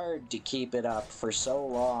 It's hard to keep it up for so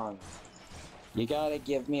long. You gotta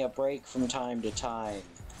give me a break from time to time.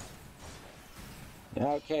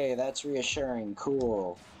 Okay, that's reassuring.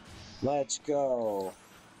 Cool. Let's go.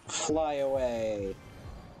 Fly away.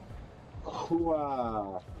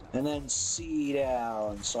 Hooah. And then see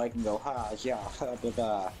down, so I can go ha, yeah, ha, ba,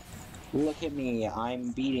 ba. Look at me,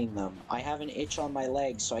 I'm beating them. I have an itch on my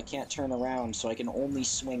leg, so I can't turn around, so I can only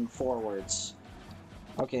swing forwards.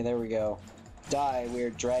 Okay, there we go. Die,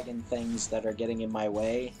 weird dragon things that are getting in my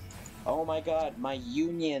way. Oh my god, my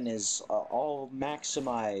union is all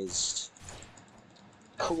maximized.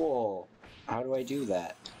 Cool. How do I do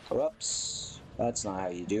that? Whoops. That's not how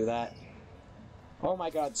you do that. Oh my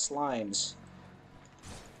god, slimes.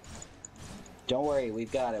 Don't worry,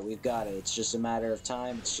 we've got it, we've got it. It's just a matter of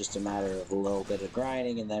time, it's just a matter of a little bit of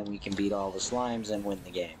grinding, and then we can beat all the slimes and win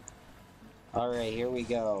the game. Alright, here we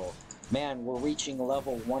go. Man, we're reaching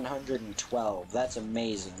level 112. That's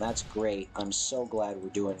amazing, that's great. I'm so glad we're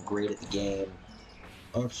doing great at the game.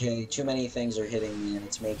 Okay, too many things are hitting me and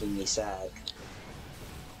it's making me sad.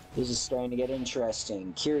 This is starting to get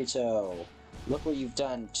interesting. Kirito, look what you've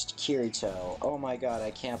done to Kirito. Oh my god,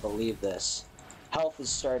 I can't believe this. Health is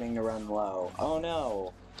starting to run low. Oh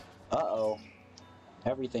no! Uh-oh.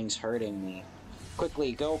 Everything's hurting me.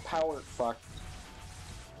 Quickly, go power fuck.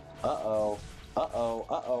 Uh-oh. Uh-oh.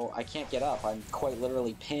 Uh-oh. I can't get up. I'm quite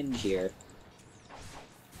literally pinned here.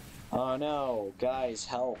 Oh no. Guys,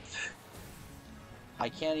 help. I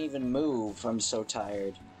can't even move. I'm so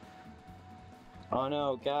tired. Oh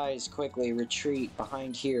no, guys, quickly retreat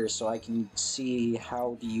behind here so I can see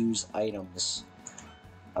how to use items.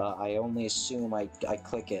 I only assume I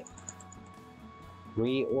click it.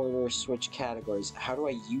 Reorder, switch categories. How do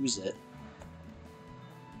I use it?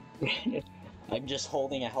 I'm just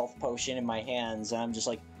holding a health potion in my hands, and I'm just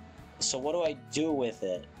like, so what do I do with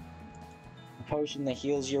it? A potion that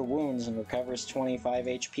heals your wounds and recovers 25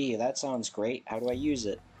 HP. That sounds great. How do I use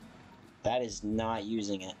it? That is not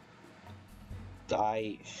using it.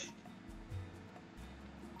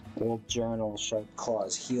 Old journal, sharp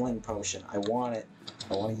claws, healing potion. I want it.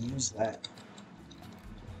 I want to use that.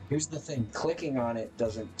 Here's the thing, clicking on it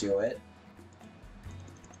doesn't do it.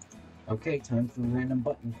 Okay, time for random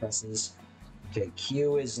button presses. Okay,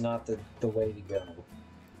 Q is not the way to go.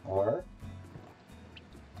 R?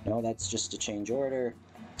 No, that's just to change order.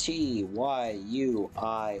 T, Y, U,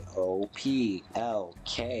 I, O, P, L,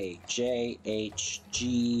 K, J, H,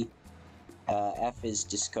 G, F is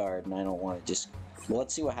discard, and I don't want to well,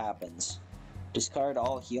 let's see what happens. Discard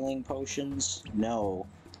all healing potions? No.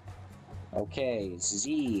 Okay,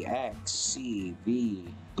 Z, X, C, V,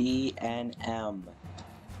 B, and M.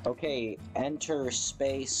 Okay, enter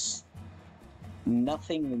space.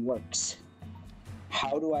 Nothing works.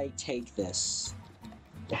 How do I take this?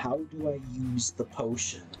 How do I use the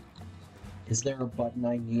potion? Is there a button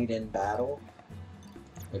I need in battle?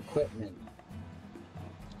 Equipment.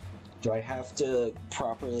 Do I have to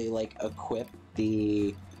properly, like, equip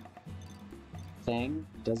the thing?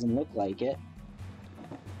 Doesn't look like it.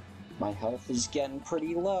 My health is getting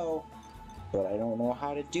pretty low, but I don't know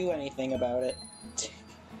how to do anything about it.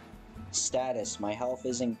 Status, my health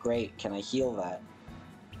isn't great. Can I heal that?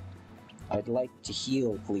 I'd like to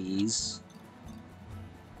heal, please.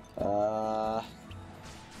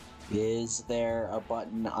 Is there a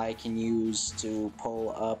button I can use to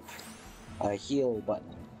pull up a heal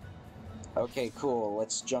button? Okay, cool.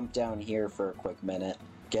 Let's jump down here for a quick minute.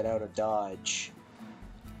 Get out of dodge.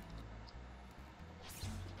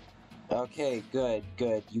 Okay, good,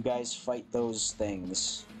 good. You guys fight those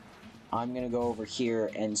things. I'm gonna go over here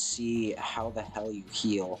and see how the hell you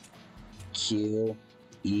heal. Q,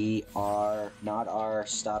 E, R, not R.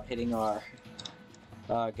 Stop hitting R.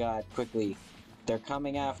 Oh god, quickly. They're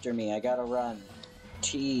coming after me. I gotta run.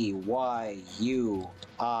 T, Y, U,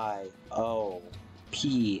 I, O,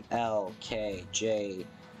 P, L, K, J,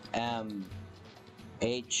 M,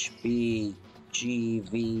 H, B, G,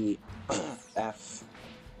 V, F,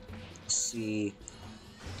 C,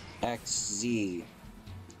 X, Z.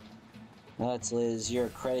 That's Liz. You're a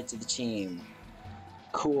credit to the team.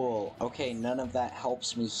 Cool. Okay, none of that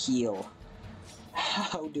helps me heal.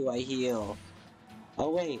 How do I heal? Oh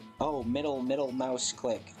wait, oh, middle mouse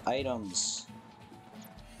click. Items.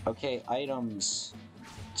 Okay, items.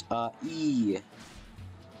 E.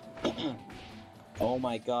 Oh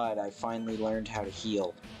my god, I finally learned how to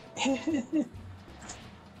heal.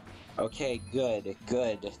 Okay, good,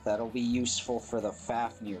 good. That'll be useful for the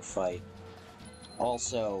Fafnir fight.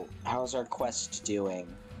 Also, how's our quest doing?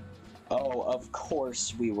 Oh, of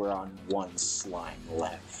course we were on one slime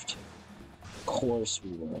left. Of course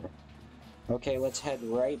we were. Okay, let's head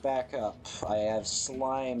right back up. I have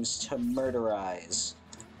slimes to murderize.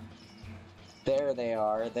 There they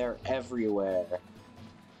are, they're everywhere.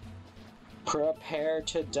 Prepare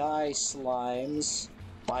to die, slimes.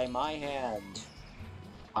 By my hand.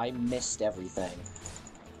 I missed everything.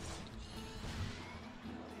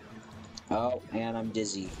 Oh, and I'm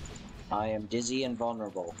dizzy. I am dizzy and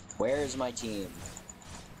vulnerable. Where is my team?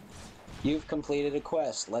 You've completed a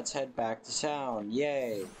quest. Let's head back to town.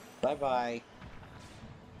 Yay. Bye-bye.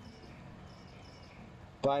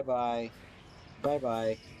 Bye-bye.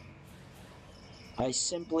 Bye-bye. I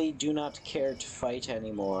simply do not care to fight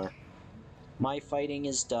anymore. My fighting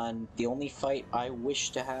is done. The only fight I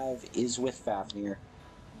wish to have is with Fafnir.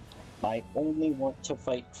 I only want to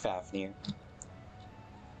fight Fafnir.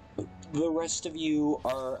 The rest of you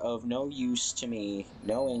are of no use to me,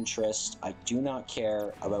 no interest. I do not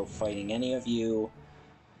care about fighting any of you.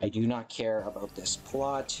 I do not care about this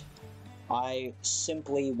plot. I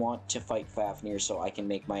simply want to fight Fafnir so I can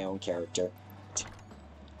make my own character.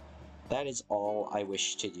 That is all I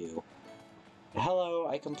wish to do. Hello,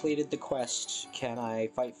 I completed the quest. Can I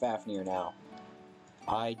fight Fafnir now?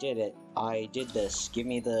 I did it. I did this. Give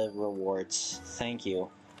me the rewards. Thank you.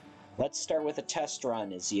 Let's start with a test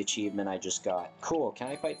run is the achievement I just got. Cool, can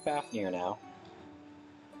I fight Fafnir now?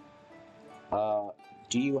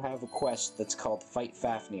 Do you have a quest that's called Fight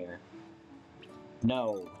Fafnir?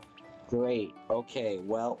 No. Great. Okay,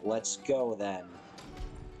 well, let's go then.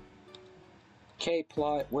 Okay,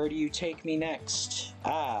 plot, where do you take me next?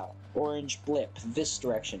 Ah, orange blip, this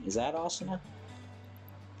direction. Is that Asuna?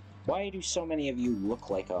 Why do so many of you look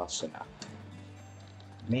like Asuna?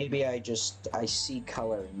 Maybe I see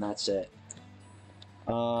color and that's it.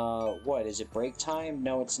 What, is it break time?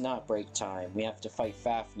 No, it's not break time. We have to fight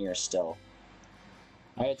Fafnir still.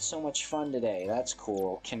 I had so much fun today, that's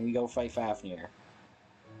cool. Can we go fight Fafnir?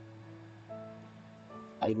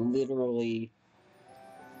 I literally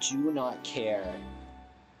do not care.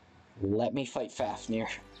 Let me fight Fafnir.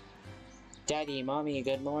 Daddy, Mommy,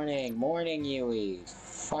 good morning. Morning, Yui.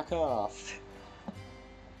 Fuck off.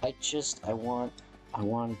 I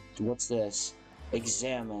want, what's this?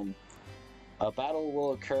 Examine. A battle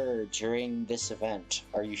will occur during this event.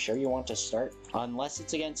 Are you sure you want to start? Unless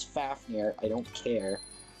it's against Fafnir, I don't care.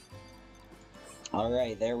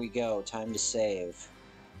 Alright, there we go. Time to save.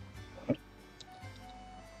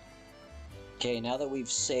 Okay, now that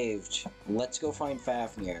we've saved, let's go find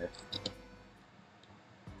Fafnir.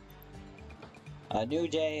 A new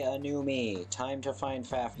day, a new me. Time to find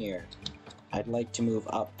Fafnir. I'd like to move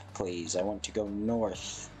up, please. I want to go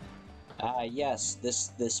north. Ah, yes,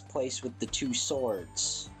 this place with the two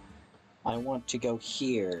swords. I want to go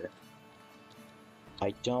here.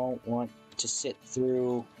 I don't want to sit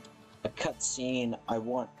through a cutscene. I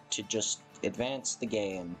want to just advance the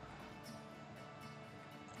game.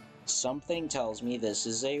 Something tells me this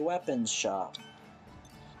is a weapons shop.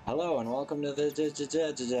 Hello and welcome to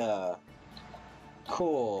the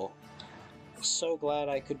Cool. So glad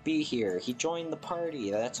I could be here. He joined the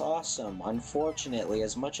party. That's awesome. Unfortunately,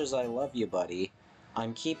 as much as I love you, buddy,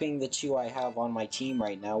 I'm keeping the two I have on my team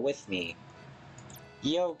right now with me.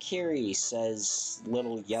 Yo, Kiri, says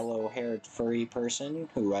little yellow-haired furry person,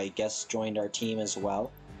 who I guess joined our team as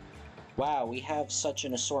well. Wow, we have such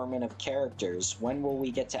an assortment of characters. When will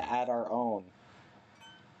we get to add our own?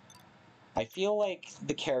 I feel like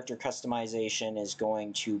the character customization is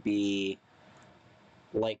going to be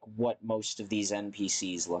like what most of these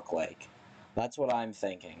NPCs look like. That's what I'm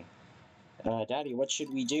thinking. Daddy, what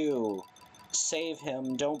should we do? Save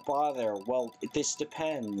him, don't bother. Well, this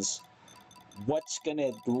depends. What's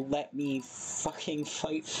gonna let me fucking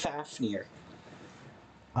fight Fafnir?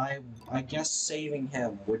 I guess saving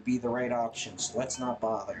him would be the right option, so let's not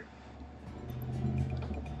bother.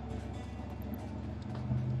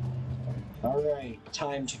 Alright,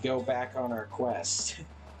 time to go back on our quest.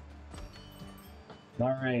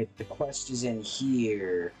 Alright, the quest is in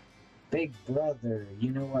here. Big Brother,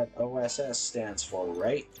 you know what OSS stands for,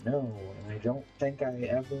 right? No, and I don't think I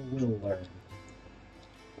ever will learn.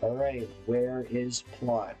 Alright, where is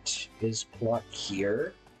Plot? Is Plot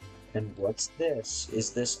here? And what's this?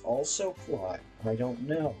 Is this also plot? I don't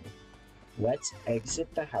know. Let's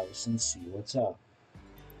exit the house and see what's up.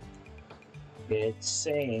 It's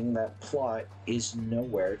saying that plot is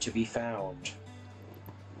nowhere to be found.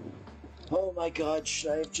 Oh my god,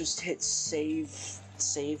 should I have just hit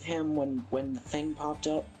save him when the thing popped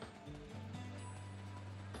up?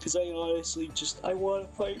 Because I honestly I want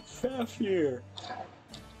to fight Fafnir.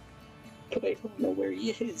 But I don't know where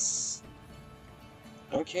he is.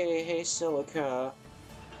 Okay, hey Silica.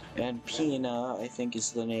 And Pina, I think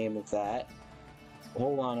is the name of that.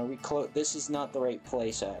 Hold on, are we close? This is not the right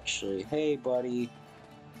place, actually. Hey, buddy.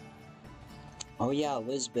 Oh yeah,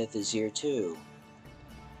 Lisbeth is here too.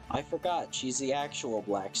 I forgot, she's the actual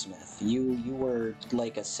blacksmith. You were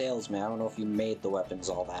like a salesman. I don't know if you made the weapons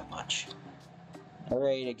all that much.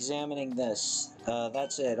 Alright, examining this.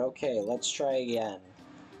 That's it. Okay, let's try again.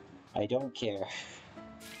 I don't care.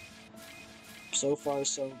 So far,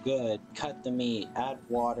 so good. Cut the meat, add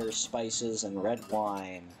water, spices, and red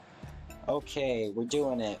wine. Okay, we're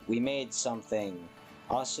doing it. We made something.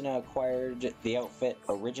 Asuna acquired the outfit,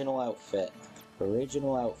 original outfit.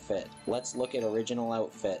 Original outfit. Let's look at original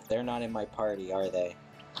outfit. They're not in my party, are they?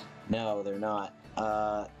 No, they're not.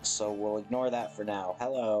 So we'll ignore that for now.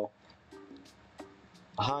 Hello.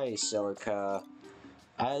 Hi, Silica.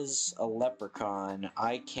 As a leprechaun,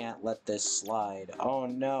 I can't let this slide. Oh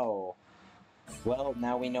no. Well,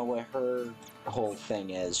 now we know what her whole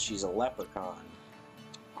thing is. She's a leprechaun.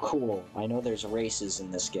 Cool. I know there's races in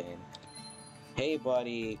this game. Hey,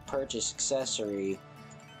 buddy. Purchase accessory.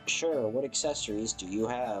 Sure, what accessories do you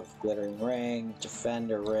have? Glittering ring,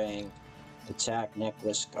 defender ring, attack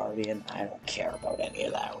necklace, guardian. I don't care about any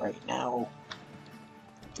of that right now.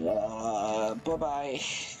 Bye-bye.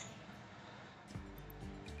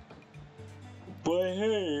 But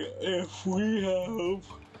hey, if we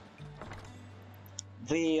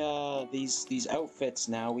have these outfits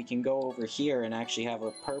now, we can go over here and actually have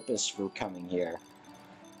a purpose for coming here.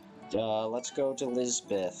 Let's go to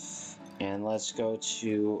Lisbeth, and let's go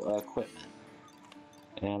to equipment,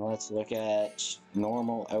 and let's look at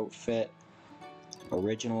normal outfit,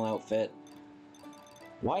 original outfit.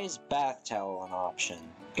 Why is bath towel an option?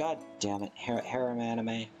 God damn it, harem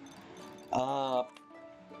anime.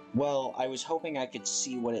 Well, I was hoping I could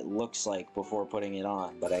see what it looks like before putting it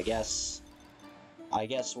on, but I guess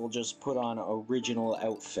we'll just put on original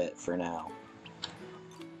outfit for now.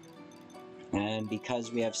 And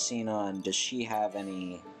because we have Sinon, does she have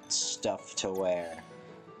any stuff to wear?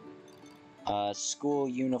 School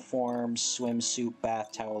uniform, swimsuit,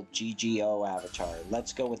 bath towel, GGO avatar.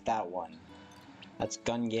 Let's go with that one. That's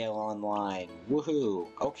Gun Gale Online. Woohoo!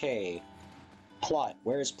 Okay. Plot.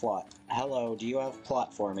 Where's plot? Hello, do you have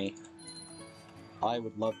plot for me? I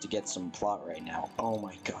would love to get some plot right now. Oh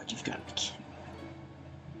my god, you've got to be kidding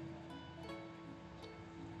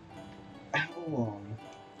me.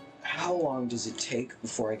 How long does it take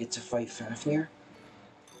before I get to fight Fafnir?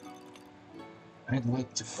 I'd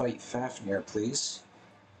like to fight Fafnir, please.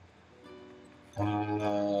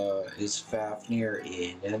 Is Fafnir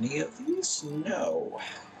in any of these? No.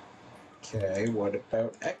 Okay, what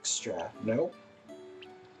about extra? Nope.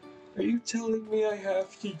 Are you telling me I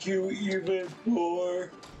have to do even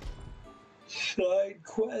more side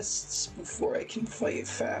quests before I can fight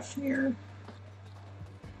Fafnir?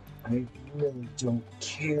 I really don't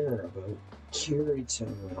care about Kirito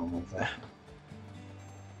and all that.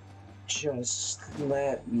 Just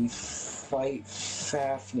let me fight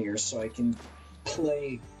Fafnir so I can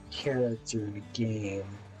play character in a game.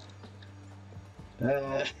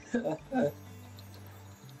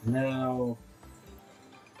 No.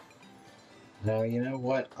 No, you know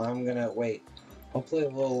what? I'm gonna wait. I'll play a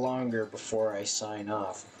little longer before I sign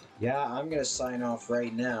off. Yeah, I'm gonna sign off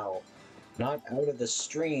right now. Not out of the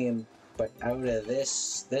stream, but out of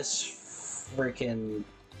this freaking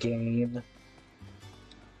game.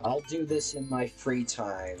 I'll do this in my free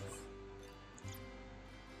time.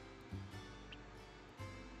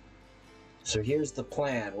 So here's the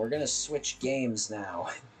plan. We're gonna switch games now.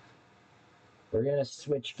 We're gonna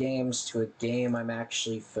switch games to a game I'm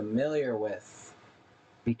actually familiar with.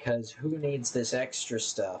 Because who needs this extra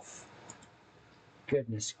stuff?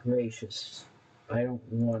 Goodness gracious. I don't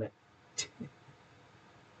want it.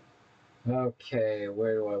 Okay,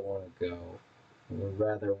 where do I want to go? Or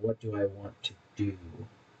rather, what do I want to do?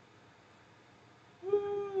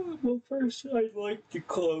 Well, first I'd like to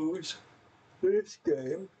close this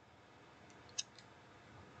game.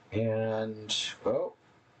 And, oh,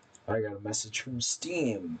 I got a message from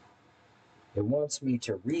Steam. It wants me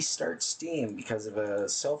to restart Steam because of a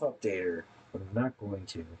self-updater, but I'm not going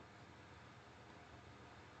to.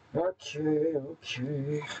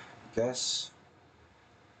 Okay. guess.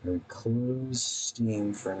 I'm gonna close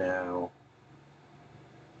Steam for now.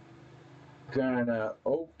 Gonna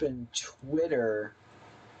open Twitter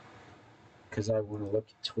because I want to look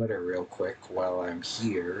at Twitter real quick while I'm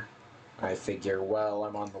here. I figure, well,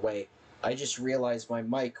 I'm on the way. I just realized my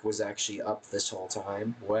mic was actually up this whole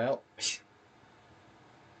time. Well,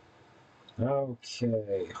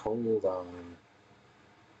 okay, hold on.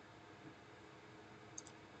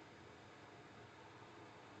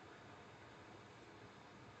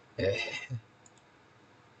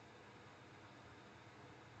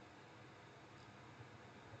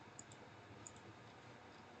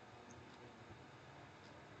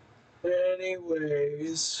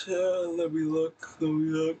 Anyways, let me look.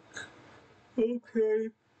 Okay,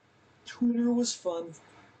 Twitter was fun.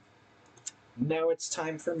 Now it's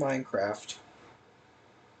time for Minecraft.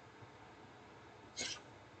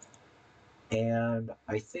 And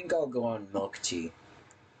I think I'll go on Milk Tea.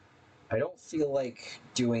 I don't feel like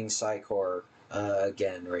doing Psycore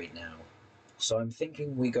again right now. So I'm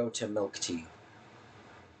thinking we go to Milk Tea.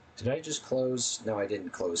 Did I just close? No, I didn't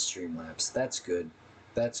close Streamlabs. That's good.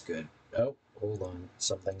 That's good. Oh, hold on.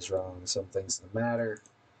 Something's wrong. Something's the matter.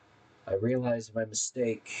 I realized my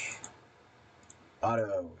mistake.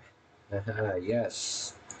 Auto. Haha,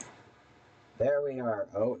 yes. There we are.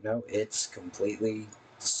 Oh, no, it's completely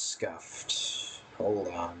scuffed. Hold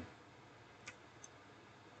on.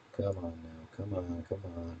 Come on now. Come on, come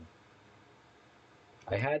on.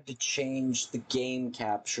 I had to change the game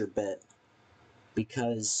capture bit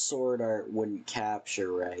because Sword Art wouldn't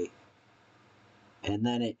capture right. And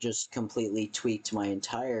then it just completely tweaked my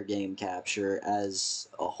entire game capture as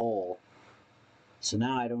a whole. So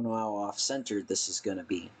now I don't know how off-centered this is going to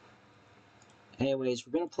be. Anyways,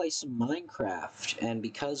 we're going to play some Minecraft, and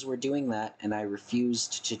because we're doing that and I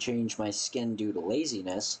refused to change my skin due to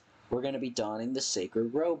laziness, we're going to be donning the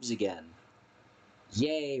sacred robes again.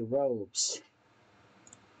 Yay, robes.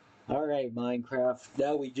 Alright, Minecraft,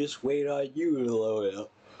 now we just wait on you to load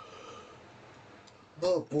up.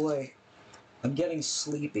 Oh boy, I'm getting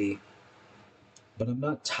sleepy, but I'm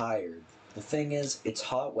not tired. The thing is, it's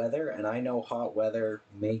hot weather, and I know hot weather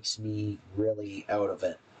makes me really out of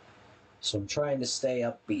it. So I'm trying to stay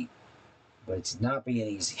upbeat, but it's not being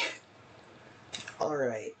easy.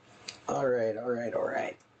 Alright.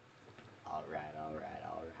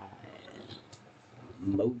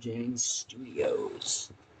 Mojang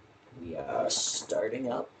Studios. We are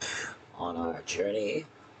starting up on our journey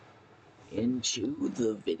into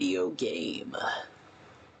the video game.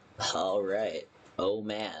 Alright. Oh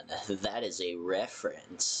man, that is a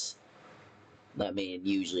reference. I mean,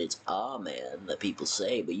 usually it's "ah man" that people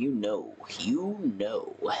say, but you know,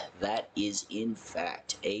 that is in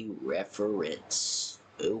fact a reference.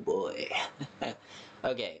 Oh boy.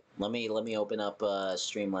 Okay, let me open up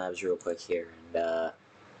Streamlabs real quick here, and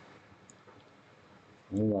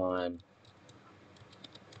hold on.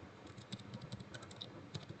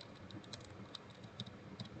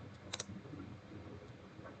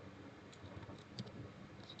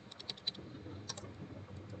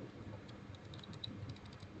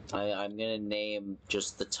 I'm gonna name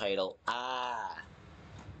just the title. Ah!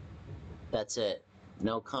 That's it.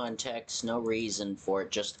 No context, no reason for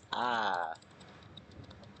it, just ah.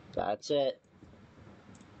 That's it.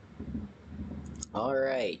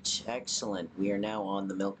 Alright, excellent. We are now on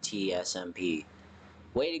the Milk Tea SMP.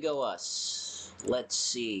 Way to go, us. Let's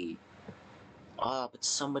see. Ah, but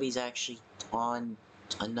somebody's actually on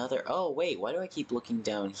another... Oh, wait, why do I keep looking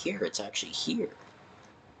down here? It's actually here.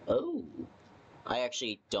 Oh. I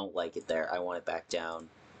actually don't like it there. I want it back down.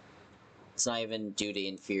 It's not even due to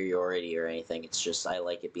inferiority or anything. It's just I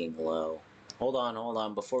like it being low. Hold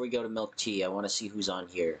on. Before we go to Milk Tea, I want to see who's on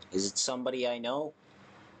here. Is it somebody I know?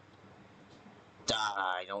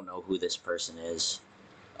 I don't know who this person is.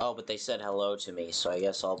 Oh, but they said hello to me, so I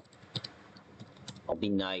guess I'll be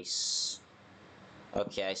nice.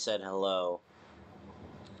 Okay, I said hello.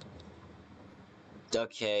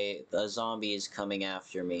 Okay, a zombie is coming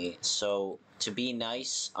after me, so to be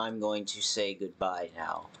nice, I'm going to say goodbye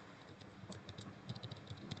now.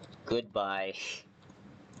 Goodbye.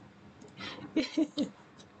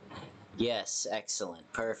 Yes, excellent,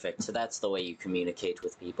 perfect. So that's the way you communicate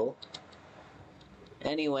with people.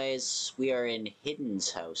 Anyways, we are in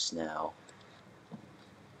Hidden's house now.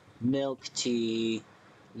 Milk Tea.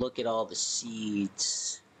 Look at all the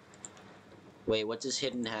seeds. Wait, what does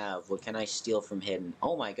Hidden have? What can I steal from Hidden?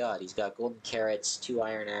 Oh my god, he's got golden carrots, 2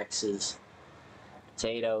 iron axes,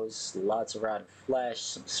 potatoes, lots of rotten flesh,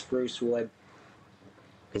 some spruce wood.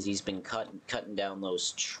 Because he's been cutting down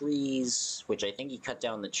those trees, which I think he cut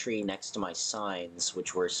down the tree next to my signs,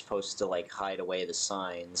 which were supposed to, like, hide away the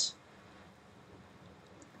signs.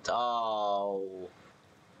 Oh.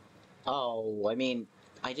 Oh, I mean,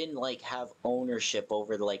 I didn't, like, have ownership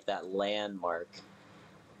over, like, that landmark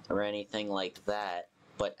or anything like that,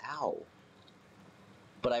 but ow.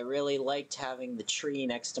 But I really liked having the tree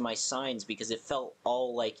next to my signs because it felt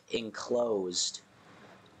all, like, enclosed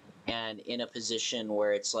and in a position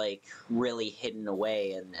where it's, like, really hidden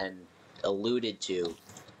away and alluded to.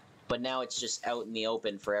 But now it's just out in the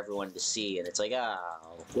open for everyone to see, and it's like,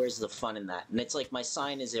 where's the fun in that? And it's like my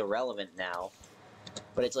sign is irrelevant now,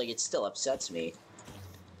 but it's like it still upsets me.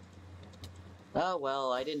 Oh,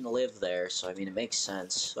 well, I didn't live there, so I mean, it makes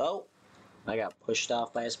sense. Oh, I got pushed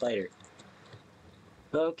off by a spider.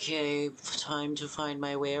 Okay, time to find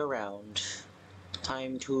my way around.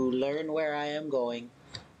 Time to learn where I am going.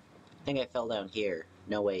 I think I fell down here.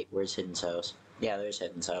 No, wait, where's Hidden's house? Yeah, there's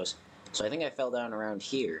Hidden's house. So I think I fell down around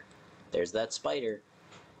here. There's that spider.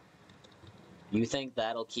 You think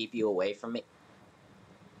that'll keep you away from me?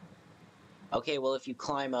 Okay, well, if you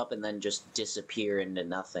climb up and then just disappear into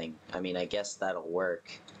nothing, I mean, I guess that'll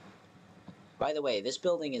work. By the way, this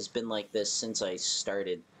building has been like this since I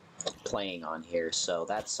started playing on here, so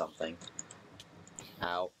that's something.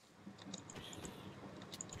 Ow.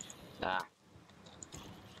 Ah.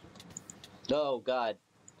 Oh, God.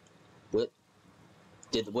 What?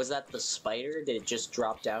 Was that the spider? Did it just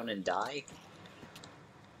drop down and die?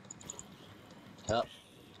 Oh.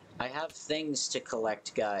 I have things to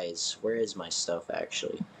collect, guys. Where is my stuff,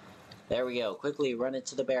 actually? There we go. Quickly, run it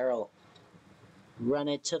to the barrel. Run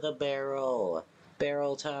it to the barrel.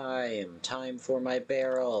 Barrel time. Time for my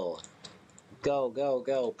barrel. Go, go,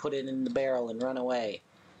 go. Put it in the barrel and run away.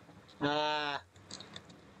 Ah.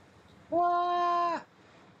 Ah.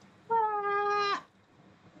 Ah.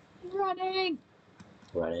 Running.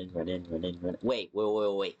 Run in, run in, run in, run in. Wait, wait,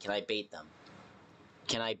 wait, wait. Can I bait them?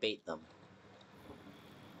 Can I bait them?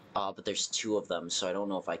 But there's two of them, so I don't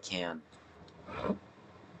know if I can.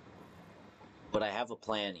 But I have a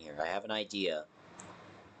plan here. I have an idea.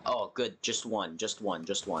 Oh, good. Just one. Just one.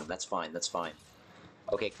 Just one. That's fine. That's fine.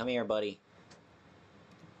 Okay, come here, buddy.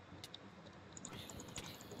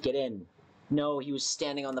 Get in. No, he was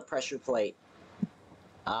standing on the pressure plate.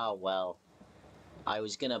 Ah, well. I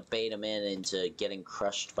was gonna bait him into getting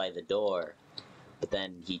crushed by the door. But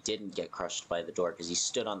then he didn't get crushed by the door because he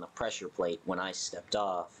stood on the pressure plate when I stepped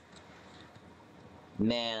off.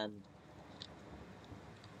 Man.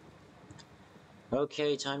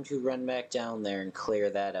 Okay, time to run back down there and clear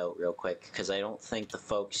that out real quick, because I don't think the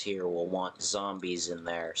folks here will want zombies in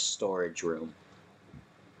their storage room.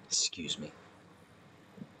 Excuse me.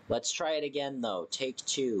 Let's try it again, though. Take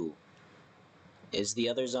two. Is the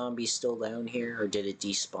other zombie still down here, or did it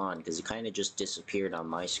despawn? Because it kind of just disappeared on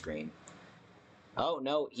my screen. Oh,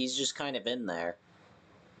 no, he's just kind of in there.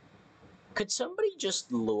 Could somebody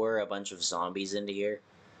just lure a bunch of zombies into here?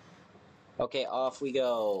 Okay, off we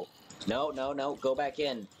go. No, no, no, go back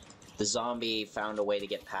in. The zombie found a way to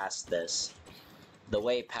get past this. The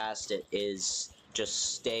way past it is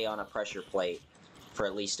just stay on a pressure plate for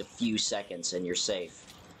at least a few seconds and you're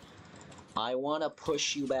safe. I want to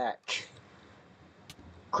push you back.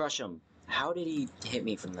 Crush him. How did he hit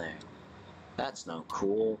me from there? That's not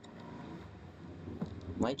cool.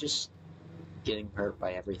 Am I just getting hurt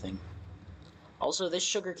by everything? Also, this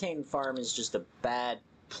sugarcane farm is just a bad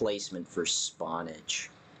placement for spawnage.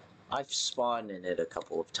 I've spawned in it a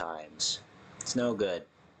couple of times. It's no good.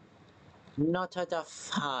 Not at the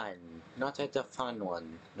fun. Not at the fun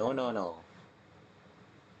one. No, no, no.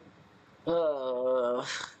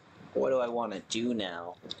 What do I want to do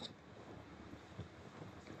now?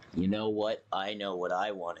 You know what? I know what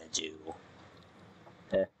I want to do.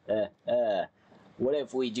 What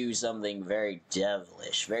if we do something very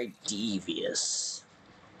devilish, very devious?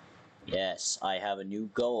 Yes, I have a new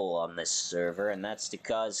goal on this server, and that's to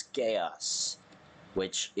cause chaos.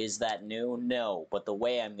 Which, is that new? No, but the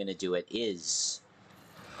way I'm gonna do it is...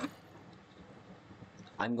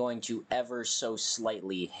 I'm going to ever so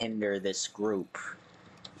slightly hinder this group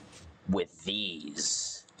with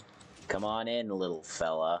these. Come on in, little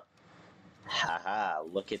fella. Haha,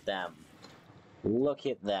 look at them. Look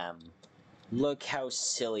at them. Look how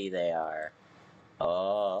silly they are.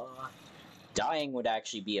 Oh. Dying would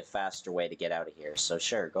actually be a faster way to get out of here, so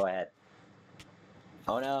sure, go ahead.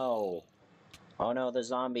 Oh no. Oh no, the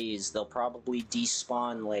zombies, they'll probably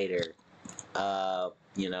despawn later.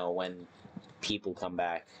 You know, when people come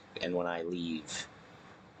back and when I leave.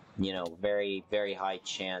 You know, very, very high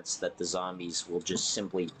chance that the zombies will just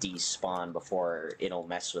simply despawn before it'll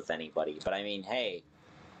mess with anybody. But I mean, hey,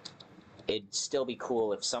 it'd still be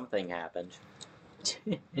cool if something happened.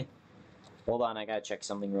 Hold on, I gotta check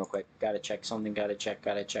something real quick. Gotta check something, gotta check.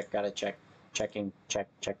 Checking. Check,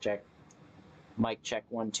 check, check. Mic check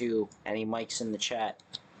 1, 2. Any mics in the chat?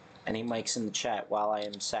 Any mics in the chat while I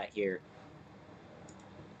am sat here?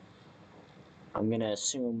 I'm gonna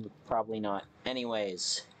assume probably not.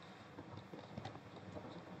 Anyways.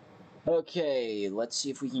 Okay, let's see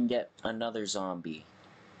if we can get another zombie.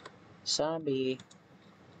 Zombie.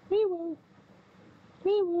 Wee woo.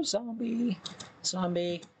 Wee woo, zombie.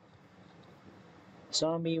 Zombie.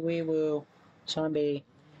 Zombie, wee woo. Zombie.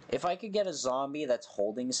 If I could get a zombie that's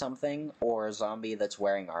holding something, or a zombie that's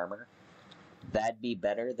wearing armor, that'd be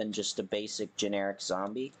better than just a basic generic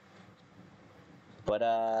zombie.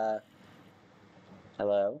 But,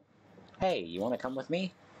 hello? Hey, you wanna come with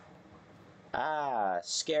me? Ah,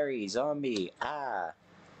 scary zombie. Ah.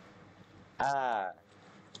 Ah.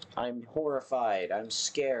 I'm horrified. I'm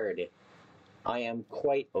scared. I am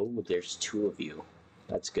quite... Oh, there's 2 of you.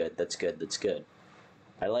 That's good, that's good, that's good.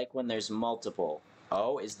 I like when there's multiple.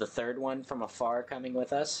 Oh, is the 3rd one from afar coming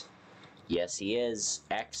with us? Yes, he is.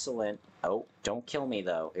 Excellent. Oh, don't kill me,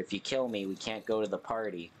 though. If you kill me, we can't go to the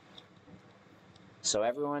party. So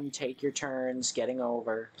everyone take your turns getting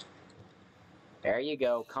over. There you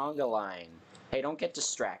go, conga line. Hey, don't get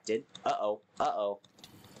distracted. Uh-oh, uh-oh.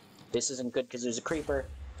 This isn't good because there's a creeper.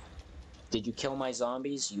 Did you kill my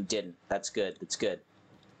zombies? You didn't. That's good, that's good.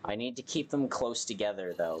 I need to keep them close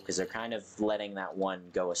together, though, because they're kind of letting that one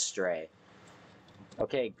go astray.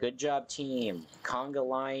 Okay, good job, team. Conga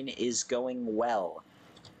line is going well.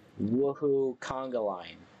 Woohoo, conga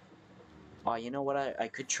line. Oh, you know what? I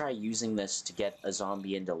could try using this to get a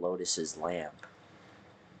zombie into Lotus's lamp.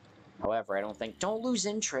 However, I don't think... Don't lose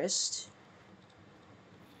interest!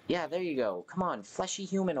 Yeah, there you go. Come on, fleshy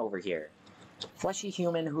human over here. Fleshy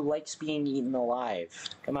human who likes being eaten alive.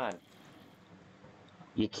 Come on.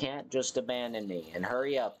 You can't just abandon me. And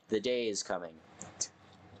hurry up, the day is coming.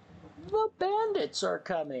 The bandits are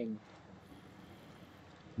coming!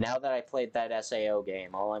 Now that I played that SAO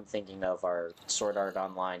game, all I'm thinking of are Sword Art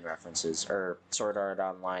Online references, or Sword Art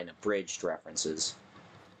Online abridged references.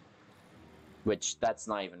 Which, that's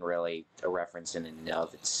not even really a reference in and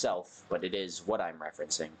of itself, but it is what I'm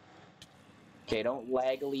referencing. Okay, don't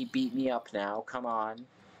laggily beat me up now, come on.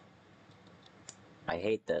 I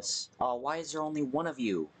hate this. Oh, why is there only 1 of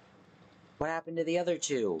you? What happened to the other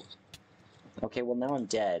 2? Okay, well now I'm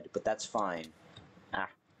dead, but that's fine. Ah.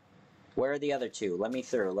 Where are the other 2? Let me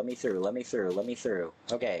through, let me through, let me through, let me through.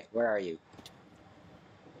 Okay, where are you?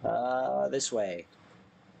 This way.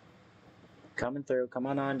 Coming through, come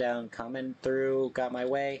on down, coming through, got my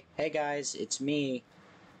way. Hey guys, it's me.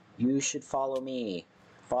 You should follow me.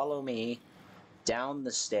 Follow me down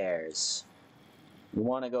the stairs. You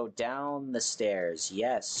want to go down the stairs.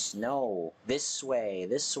 Yes, no, this way,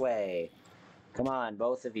 this way. Come on,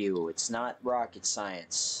 both of you. It's not rocket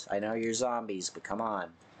science. I know you're zombies, but come on.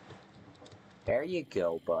 There you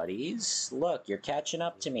go, buddies. Look, you're catching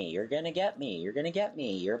up to me. You're gonna get me. You're gonna get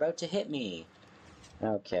me. You're about to hit me.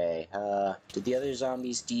 Okay, did the other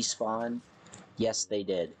zombies despawn? Yes, they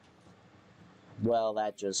did. Well,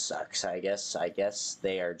 that just sucks, I guess. I guess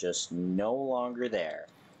they are just no longer there.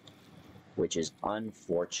 Which is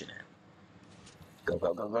unfortunate. Go,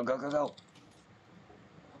 go, go, go, go, go, go!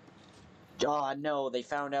 Aw, no, they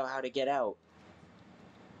found out how to get out.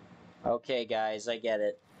 Okay, guys, I get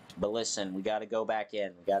it. But listen, we gotta go back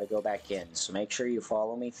in. We gotta go back in. So make sure you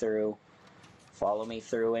follow me through. Follow me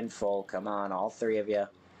through in full. Come on, all 3 of you.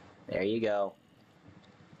 There you go.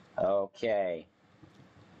 Okay.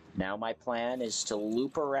 Now my plan is to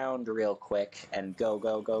loop around real quick and go,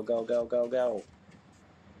 go, go, go, go, go, go.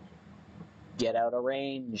 Get out of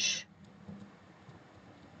range.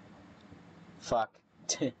 Fuck.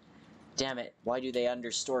 Damn it. Why do they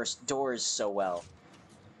understore doors so well?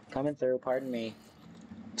 Coming through, pardon me.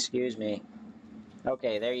 Excuse me.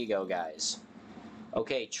 Okay, there you go, guys.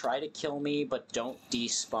 Okay, try to kill me, but don't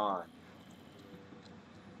despawn.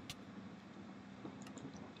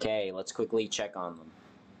 Okay, let's quickly check on them.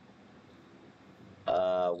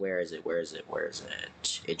 Where is it? Where is it? Where is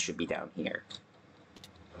it? It should be down here.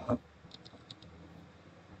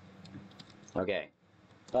 Okay.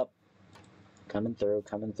 Up. Coming through,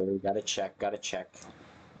 gotta check, gotta check.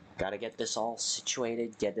 Gotta get this all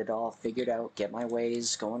situated, get it all figured out, get my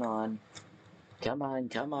ways going on. Come on,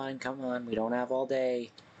 come on, come on, we don't have all day.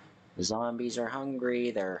 The zombies are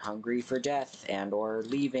hungry, they're hungry for death and or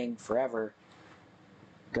leaving forever.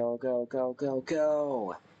 Go, go, go, go,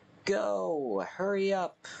 go! Go! Hurry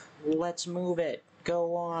up! Let's move it!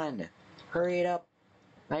 Go on! Hurry it up!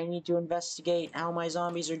 I need to investigate how my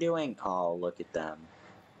zombies are doing. Oh, look at them.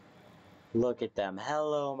 Look at them.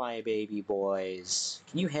 Hello, my baby boys.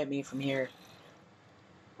 Can you hit me from here?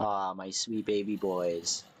 Ah, my sweet baby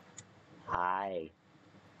boys. Hi.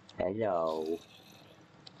 Hello.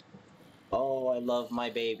 Oh, I love my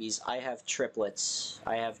babies. I have triplets.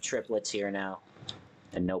 I have triplets here now.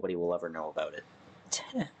 And nobody will ever know about it.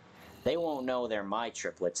 They won't know they're my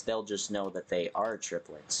triplets. They'll just know that they are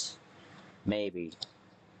triplets. Maybe.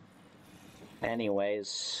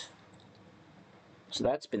 Anyways. So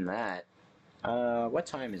that's been that. What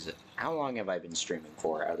time is it? How long have I been streaming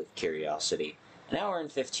for, out of curiosity? An hour and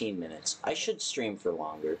 15 minutes. I should stream for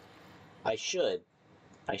longer. I should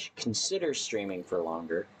consider streaming for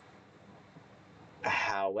longer.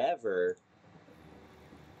 However,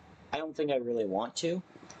 I don't think I really want to.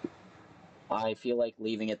 I feel like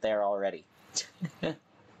leaving it there already.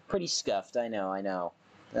 Pretty scuffed, I know.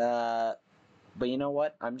 But you know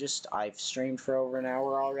what? I've streamed for over an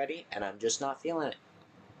hour already, and I'm just not feeling it.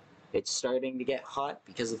 It's starting to get hot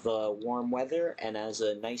because of the warm weather, and as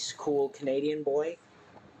a nice, cool Canadian boy,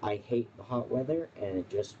 I hate the hot weather, and it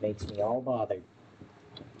just makes me all bothered.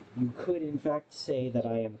 You could, in fact, say that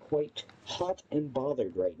I am quite hot and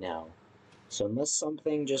bothered right now. So unless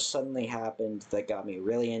something just suddenly happened that got me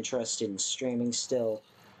really interested in streaming still,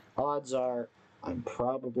 odds are I'm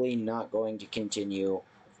probably not going to continue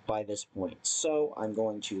by this point. So I'm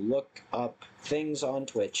going to look up things on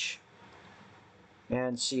Twitch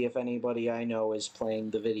and see if anybody I know is playing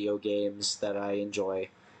the video games that I enjoy.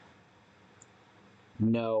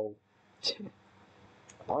 No.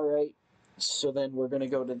 Alright, so then we're going to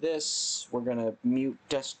go to this. We're going to mute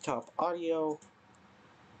desktop audio.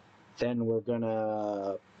 Then we're going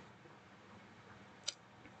to...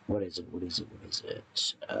 What is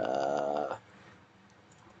it?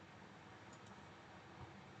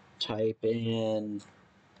 Type in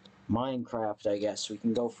Minecraft, I guess. We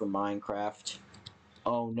can go for Minecraft.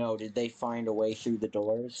 Oh no, did they find a way through the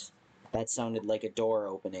doors? That sounded like a door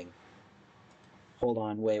opening. Hold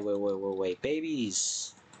on, wait.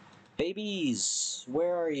 Babies! Babies!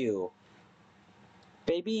 Where are you?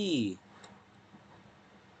 Baby!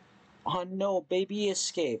 Oh no, baby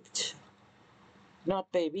escaped.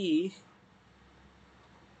 Not baby.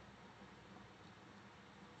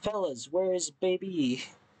 Fellas, where is baby?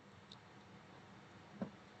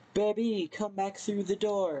 Baby, come back through the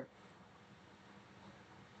door.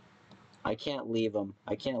 I can't leave him.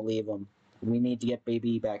 We need to get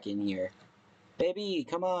baby back in here. Baby,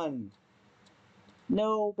 come on.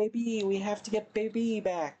 No, baby, we have to get baby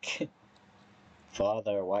back.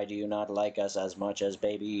 Father, why do you not like us as much as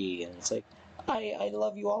baby? And it's like, I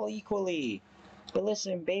love you all equally. But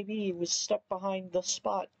listen, baby was stuck behind the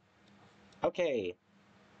spot. Okay,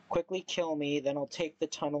 quickly kill me, then I'll take the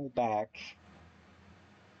tunnel back.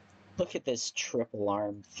 Look at this triple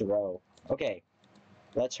arm throw. Okay,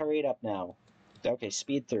 let's hurry it up now. Okay,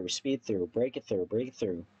 speed through, break it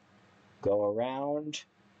through. Go around.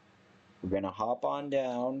 We're gonna hop on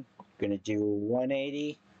down. Gonna do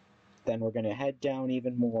 180. Then we're gonna head down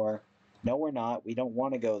even more. No, we're not. We don't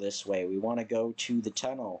want to go this way. We want to go to the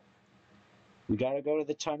tunnel. We gotta go to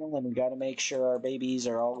the tunnel, and we gotta make sure our babies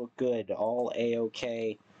are all good, all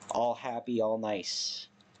A-okay, all happy, all nice.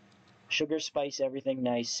 Sugar, spice, everything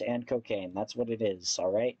nice, and cocaine. That's what it is,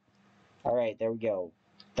 alright? Alright, there we go.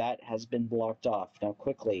 That has been blocked off. Now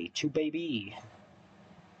quickly, to baby.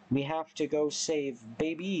 We have to go save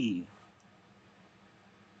baby.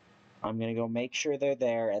 I'm gonna go make sure they're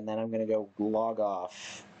there, and then I'm gonna go log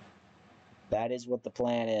off. That is what the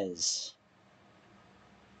plan is.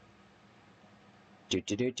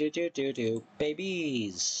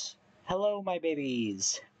 Babies! Hello, my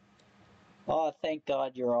babies! Oh, thank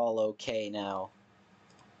God you're all okay now.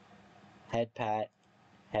 Head pat,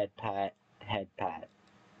 head pat, head pat.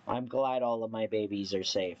 I'm glad all of my babies are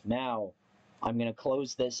safe. Now, I'm gonna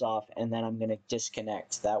close this off, and then I'm gonna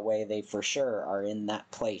disconnect. That way they for sure are in that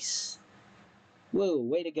place. Woo,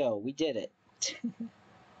 way to go, we did it.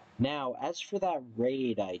 Now, as for that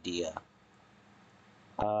raid idea,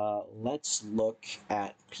 let's look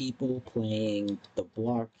at people playing the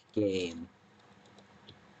block game,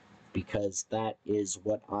 because that is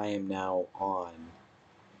what I am now on.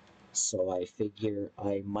 So I figure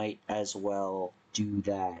I might as well do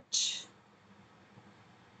that.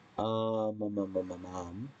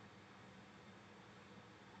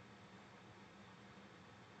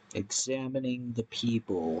 Examining the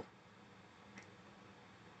people.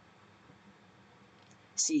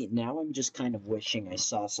 See, now I'm just kind of wishing I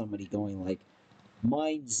saw somebody going like,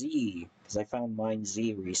 Mine Z, because I found Mine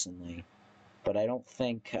Z recently. But I don't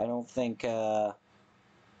think that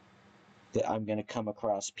I'm gonna come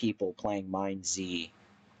across people playing Mine Z.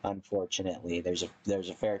 Unfortunately, there's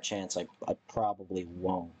a fair chance I probably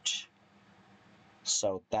won't.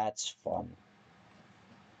 So that's fun.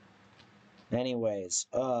 Anyways,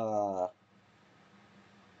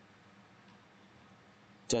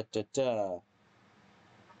 Da da da.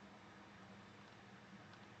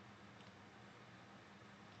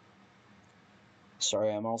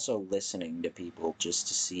 Sorry, I'm also listening to people just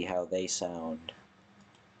to see how they sound.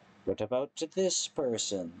 What about to this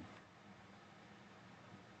person?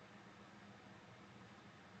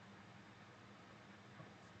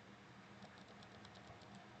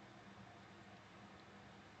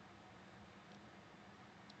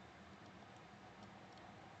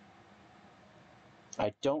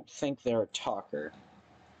 I don't think they're a talker.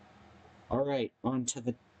 Alright, on to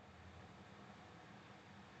the...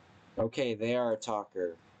 Okay, they are a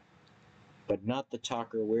talker. But not the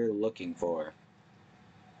talker we're looking for.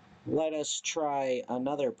 Let us try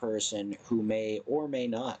another person who may or may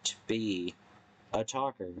not be a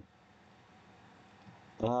talker.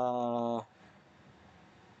 What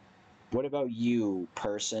about you,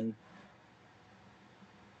 person?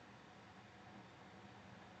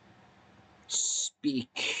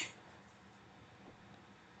 Speak.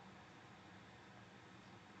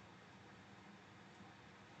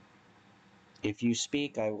 If you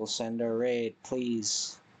speak, I will send a raid,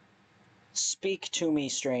 please. Speak to me,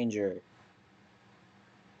 stranger.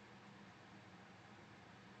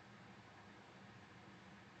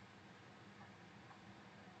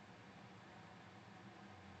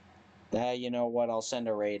 You know what? I'll send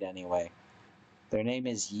a raid anyway. Their name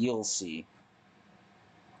is Yilsey.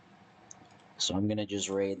 So I'm gonna just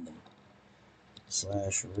raid them.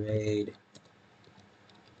 /raid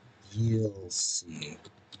Yilsey.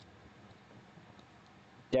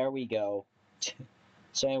 There we go.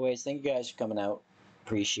 So anyways, thank you guys for coming out.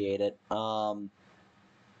 Appreciate it. No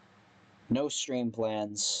stream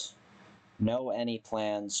plans. No any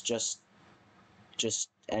plans. Just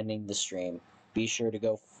ending the stream. Be sure to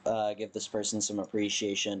go give this person some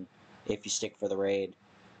appreciation if you stick for the raid.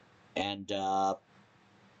 And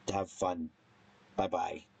have fun.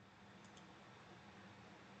 Bye-bye.